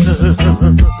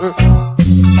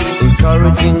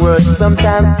 encouraging words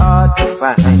sometimes hard to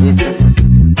find.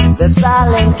 The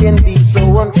silence can be so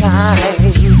unkind.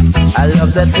 I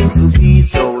love that seems to be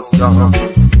so strong.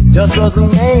 Just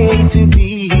wasn't meant to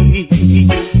be.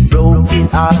 Broken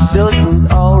heart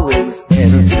doesn't always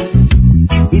end.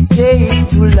 It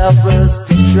takes two lovers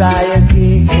to try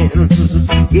again.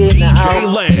 DJ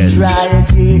Lens. Try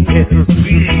again.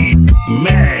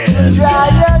 Man. Try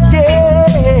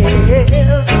again.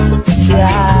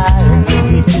 Try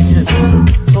again.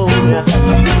 Oh, yeah.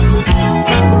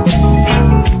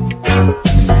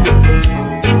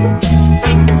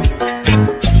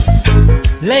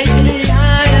 Lately I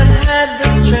have had the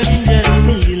strangest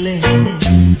feeling,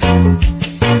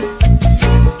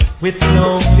 with no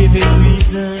vivid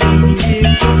reason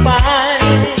here to find.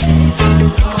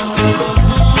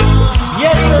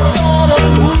 Yet the thought of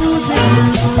losing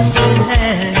is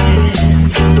hanging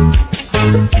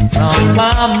on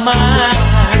my mind.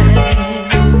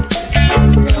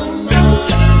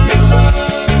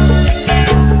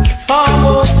 Far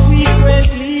more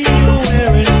frequently you're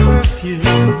wearing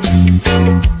perfume,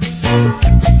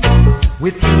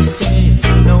 with you saying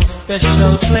no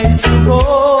special place to go.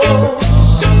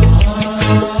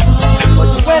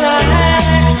 But when I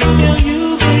ask, will you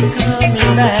be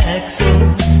coming back soon?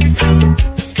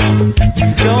 You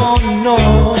don't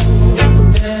know,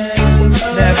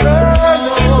 never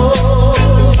know.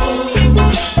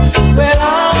 Well,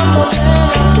 I'm a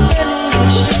man of many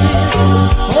wishes,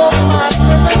 hope my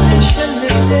premonition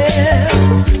is here.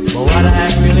 But what I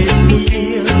really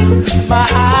feel, my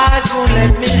eyes won't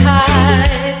let me hide,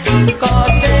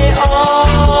 'cause they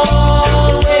always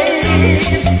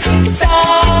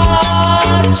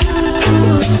start to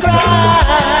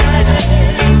cry.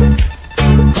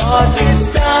 'Cause this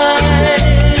time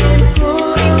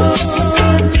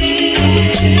could be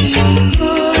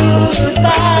goodbye.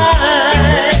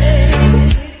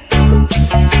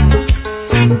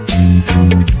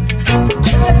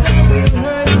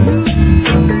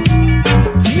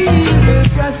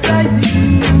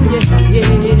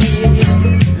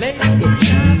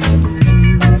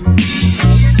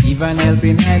 Give an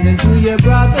helping hand into your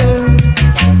brothers,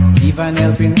 give an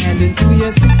helping hand into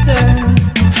your sisters.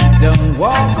 Don't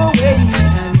walk away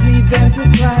and leave them to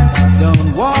cry.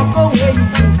 Don't walk away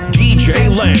and DJ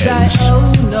Lens.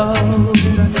 Oh no.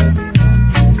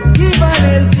 Give an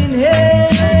helping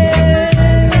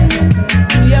hand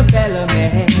to your fellow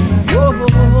man. Oh,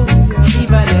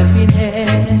 give an helping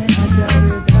hand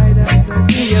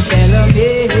to your fellow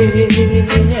man.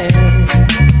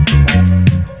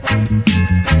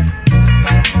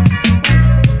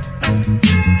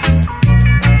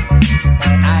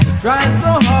 I tried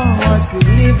so hard to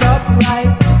live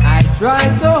upright. I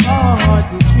tried so hard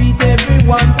to treat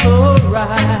everyone so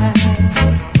right.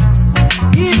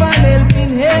 Give an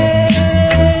helping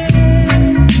hand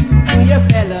to your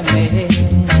fellow man.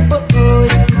 Oh, oh,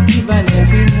 give an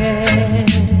helping hand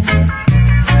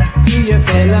to your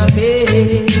fellow man.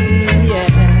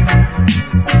 Yes.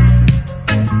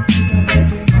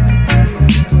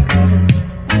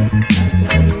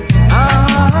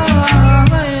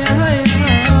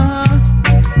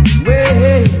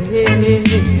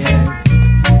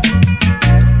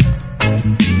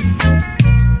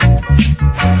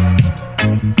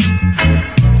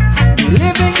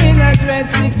 Living in a dread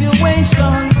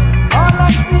situation, all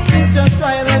I see is just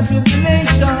trial and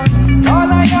tribulation. All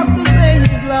I have to say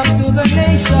is love to the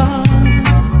nation.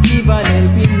 Give an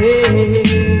helping hand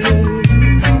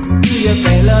to your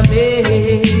fellow man.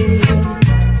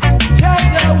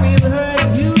 Jaja will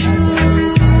hurt you,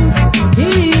 he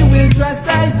will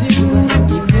chastise you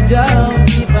if you don't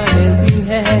give an helping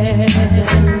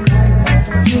hand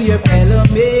to your fellow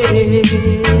man.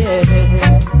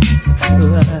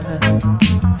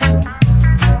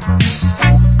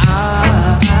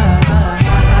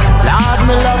 Lord,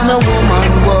 me love no woman,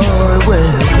 well, well.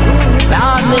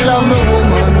 Lord, me love no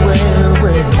woman, well,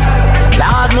 well.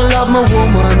 Lord, me love my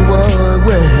woman, well,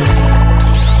 well.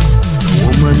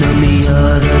 Woman on me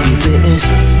heart of the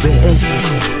best.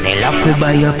 They love to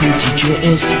buy a pretty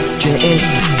dress,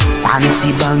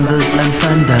 fancy bangles and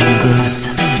fandangles.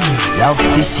 Love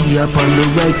to see up on the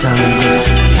right angle.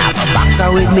 Have a boxer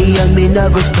with me and me not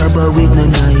go stab her with no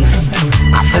knife.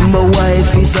 I feel my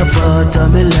wife is a part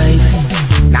of my life.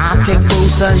 Now take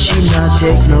boss and she not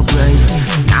take no bribe.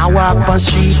 Now walk on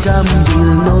street and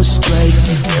build no strife.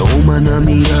 The woman on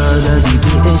me all of the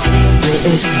best.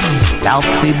 Love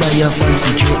to buy a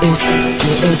fancy dress,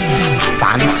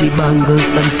 fancy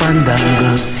bangles and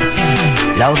fandangles.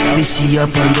 Love to see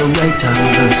up on the right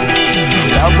angle.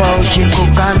 Love how she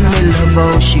cook and me love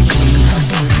how she clean.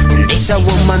 This a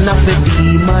woman have to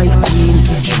be my queen.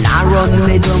 She not run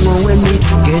me down when me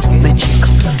get me chick.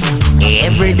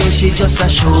 Every day she just a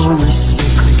show respect.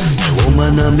 The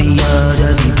woman of me yard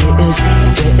of the best.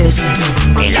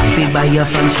 Me love to buy a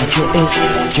fancy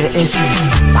dress,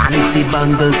 fancy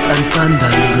bangles and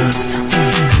fandangles.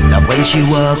 Love when she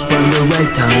walk on the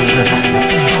right angle.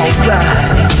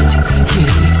 Alright,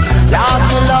 Lord,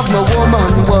 me love my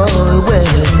woman well.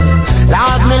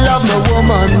 Lord, me love my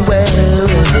woman well.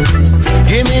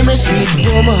 Give me my sweet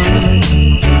woman.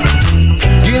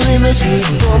 Give me my sweet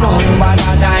woman.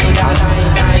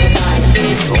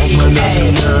 It's woman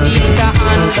of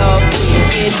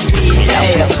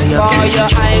for your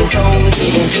eyes only.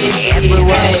 It's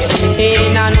everywhere.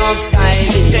 In and up style.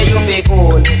 Say you feel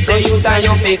cool. Say you think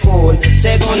you feel cool.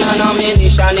 Say gun and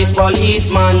ammunition is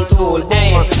policeman tool.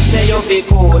 Say you feel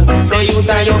cool. Say you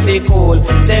think you feel cool.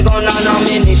 Say gun and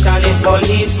ammunition is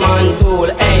policeman tool.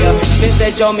 Me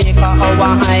say Jamaica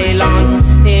our island.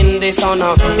 In the sun,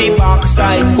 the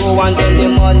backside go and then the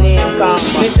money come.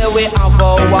 Me say we have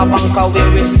our banker, we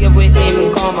receive with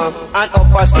income. And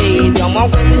up a stadium, and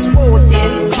when the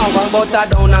sporting come. But I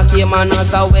down a Cayman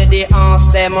as a where the arms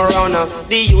them run.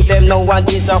 The youth them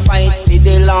nowadays a fight for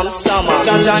the lamb summer.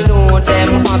 Judge I know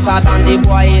them hotter than the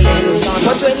boiling sun.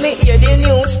 But when me hear the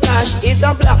news flash, it's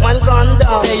a black man gun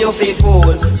down. Say you feel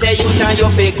cool, say you think you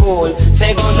feel cool.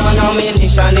 Say gun and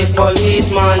ammunition is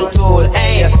policeman tool.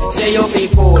 Say you feel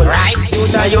cool, right? You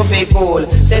think you feel cool.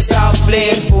 Say stop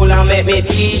playing fool and make me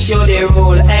teach you the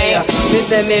rule. Me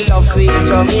say me love sweet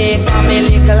Jamaica, me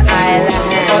little island.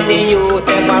 But the youth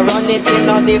them a run it in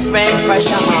a different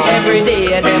fashion. Every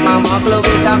day them a muggle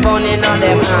with a gun in a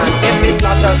them hand. If it's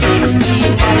not a 16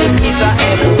 and it is a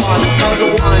M1. For the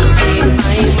one thing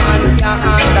I man can't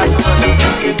understand.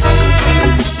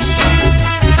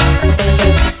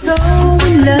 So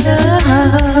in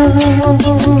love,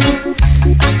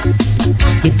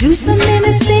 you do so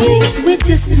many things with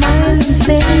your smiling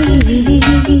face.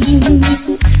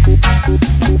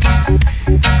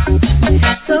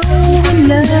 So in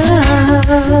love,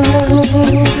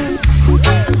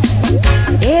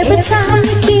 every time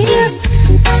we kiss,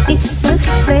 it's such a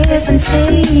pleasant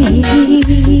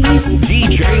taste.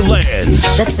 DJ Lens.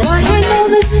 That's why I know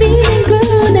this feeling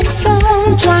good and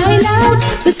strong. Trying out,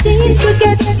 we seem to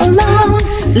get along.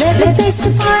 Let me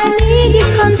testify, I need you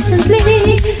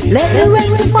constantly. Let me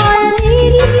rectify, I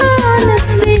need you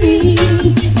honestly.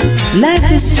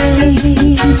 Life is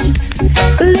strange,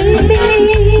 believe me,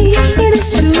 it is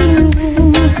true.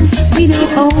 We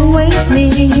don't always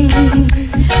mean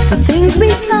the things we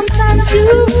sometimes do.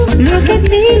 Look at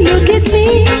me, look at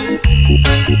me.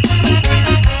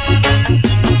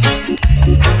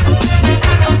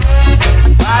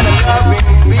 What a loving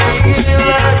feeling.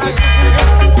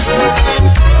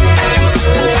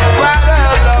 What a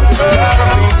loving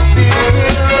feeling.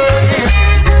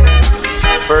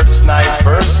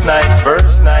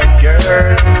 First night,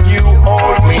 girl, you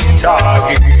hold me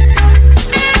tight.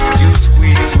 You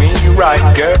squeeze me right,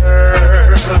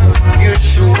 girl. You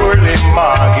surely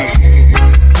mine.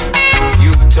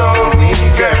 You told me,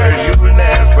 girl, you'll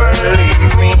never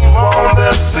leave me on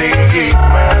the sea,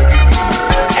 Maggie.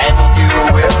 And you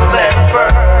will never,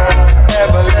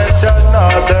 ever let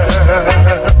another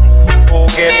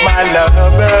forget my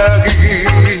love again.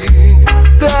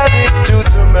 That is true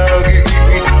to Maggie.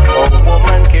 Oh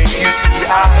woman, can't you see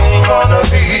I ain't gonna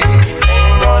be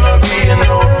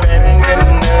no bending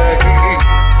Maggie.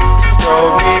 You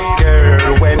told me,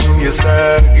 girl, when you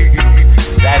say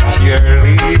that you're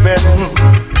leaving,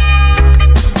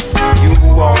 you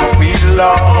won't be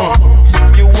long.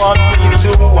 You want me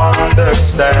to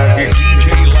understand,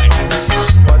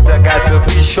 but I got to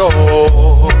be sure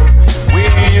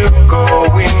where you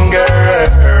going,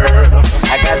 girl.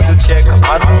 I got to check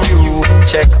on you,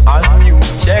 check on you,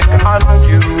 check on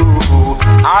you.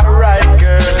 Alright,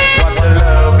 girl, what a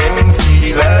loving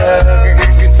feeling,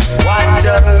 what a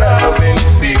loving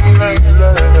feeling,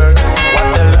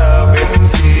 what a loving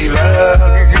feeling,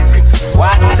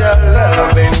 what a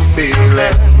loving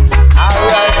feeling.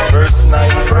 Alright, first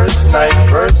night,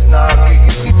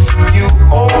 you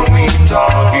hold me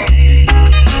tight.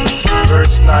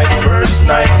 First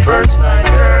night,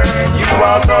 girl, you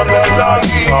are the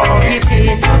lucky one.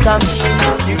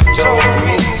 You told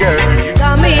me, girl, you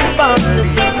come in from the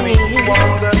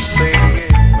city.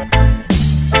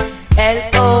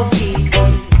 L-O-V,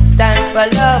 stand for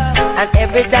love. And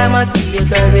every time I see you,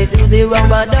 girl, we do the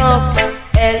rub-a-dub.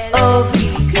 L-O-V,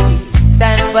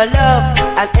 stand for love.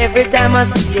 And every time I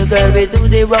see you, girl, we do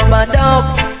the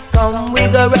rub-a-dub. Come, we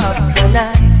go rock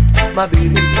tonight, my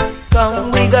baby.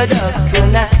 Come, we go dub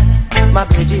tonight, my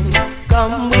baby.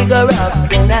 come we go rock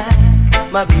tonight.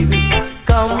 My baby,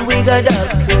 come we go dub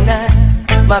tonight.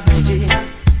 My baby,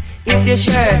 if your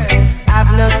shirt have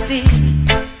no seat,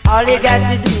 all you got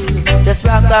to do, just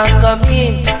rock and come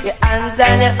in. Your hands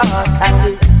and your heart have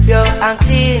to pure and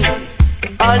clean.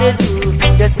 All you do,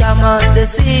 just come on the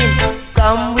scene.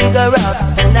 Come we go rock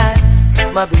tonight.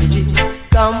 My baby,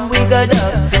 come we go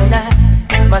dub tonight.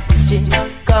 My sister,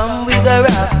 come we go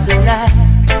rock tonight.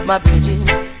 My baby,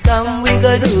 come we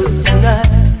go do tonight.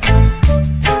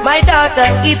 My daughter,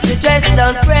 if the dress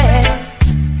don't press,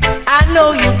 I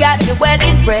know you got the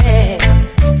wedding dress.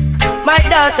 My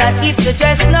daughter, if the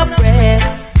dress not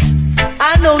press,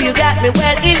 I know you got me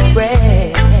wedding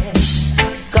dress.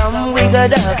 Come we go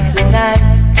dub tonight,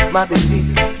 my baby.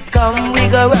 Come we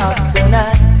go rock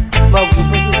tonight, my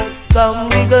baby. Come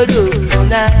we go do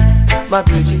tonight, my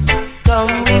baby.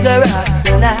 Come we go rock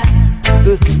tonight.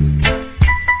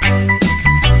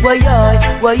 Why yo,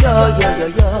 yo, yo, yo,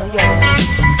 yo.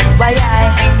 Why I.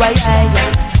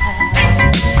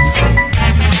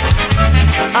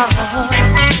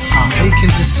 I'm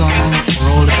making this song for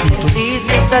all the people Please,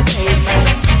 Mr. Gateman,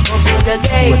 open the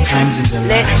gate. who at times in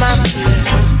their Let my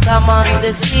lives come on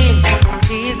the scene.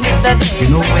 Please, Mr. Gateman, you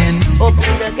know when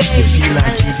open the gate. you feel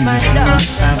like even your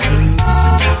blues have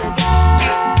blues.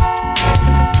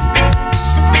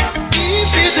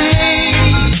 If it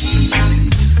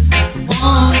ain't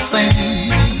one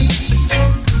thing,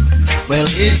 well,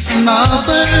 it's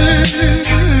another.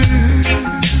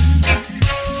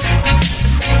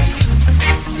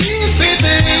 If it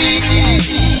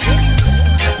ain't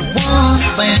one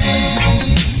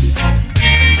thing,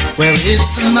 well,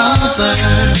 it's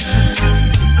another.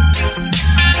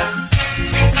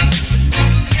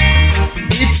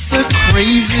 It's a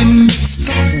crazy mixed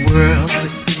up world.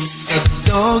 It's a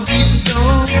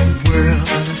dog-eat-dog world.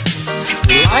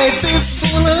 Life is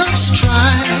full of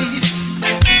strife.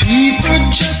 People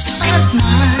just act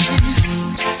nice.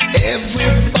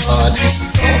 Everybody's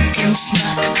talking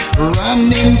smack,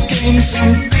 running games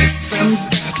and this and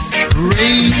that.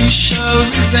 Racial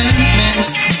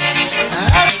resentments,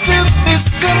 active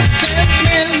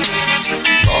discontentment.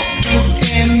 Talk to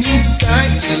any guy,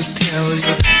 he'll tell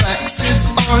you taxes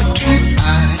are too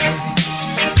high.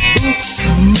 Books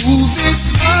and movies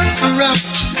are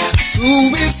corrupt.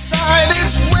 Suicide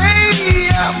is way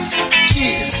up.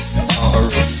 Kids are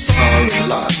a sorry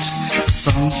lot.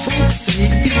 Some folks say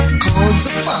it cause a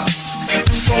fuss.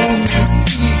 Phony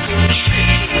evil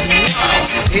tricks. Wow.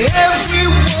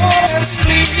 Everyone is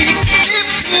free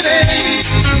if it ain't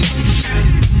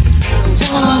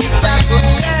one thing.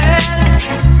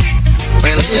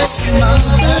 Well, it's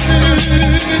another.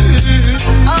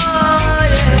 Oh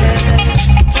yeah.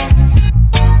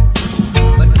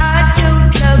 But I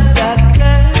don't love that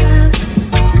girl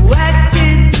who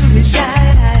acted to me shy.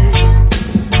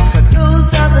 'Cause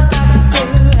those are the type of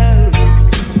girls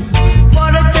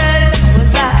wanna tell you a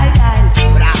lie.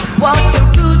 But I want a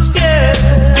roots girl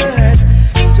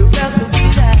to rock the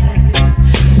line.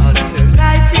 Oh,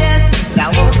 tonight, yes, but I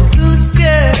want a roots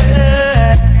girl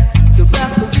to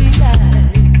rock the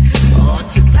line. Oh,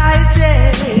 tonight,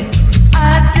 yes,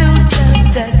 I do love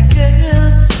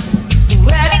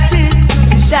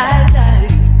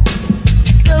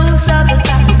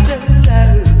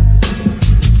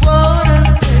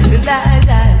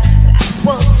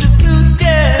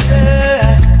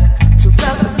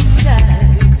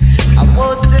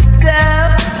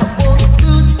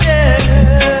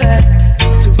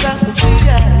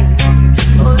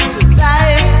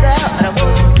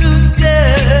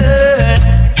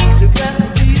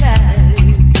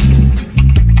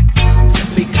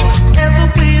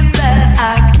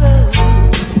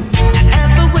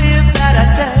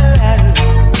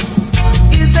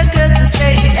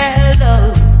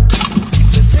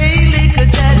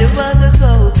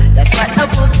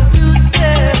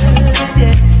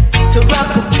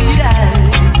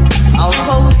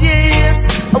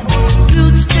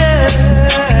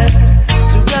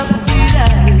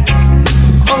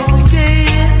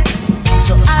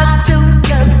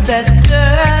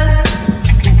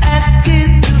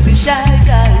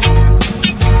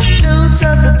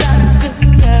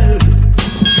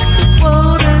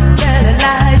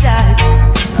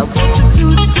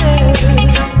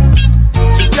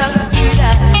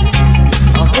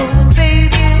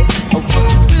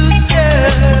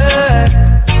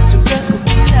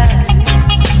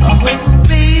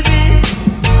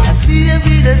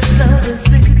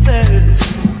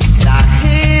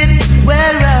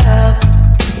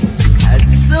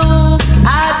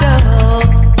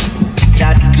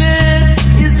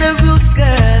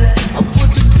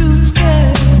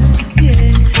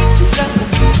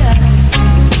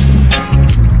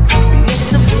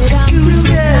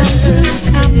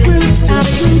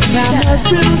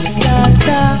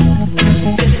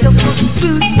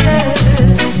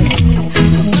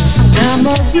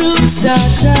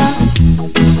starter,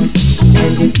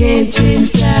 and you can't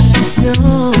change that. No,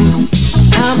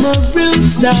 I'm a root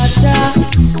starter,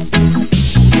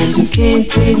 and you can't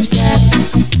change that.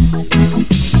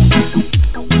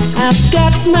 I've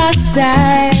got my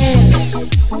style,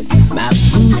 my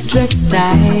boots dress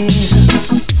style.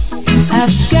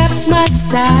 I've got my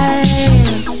style,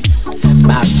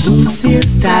 my boots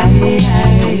hairstyle.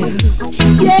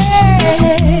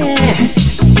 Yeah,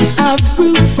 I've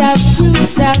roots, I'm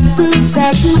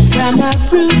a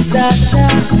root starter,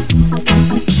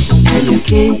 and you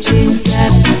can't change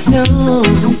that. No,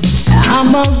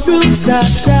 I'm a root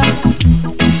starter,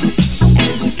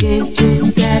 and you can't change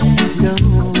that. No.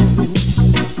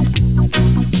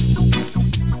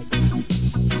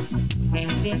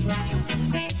 If it's right.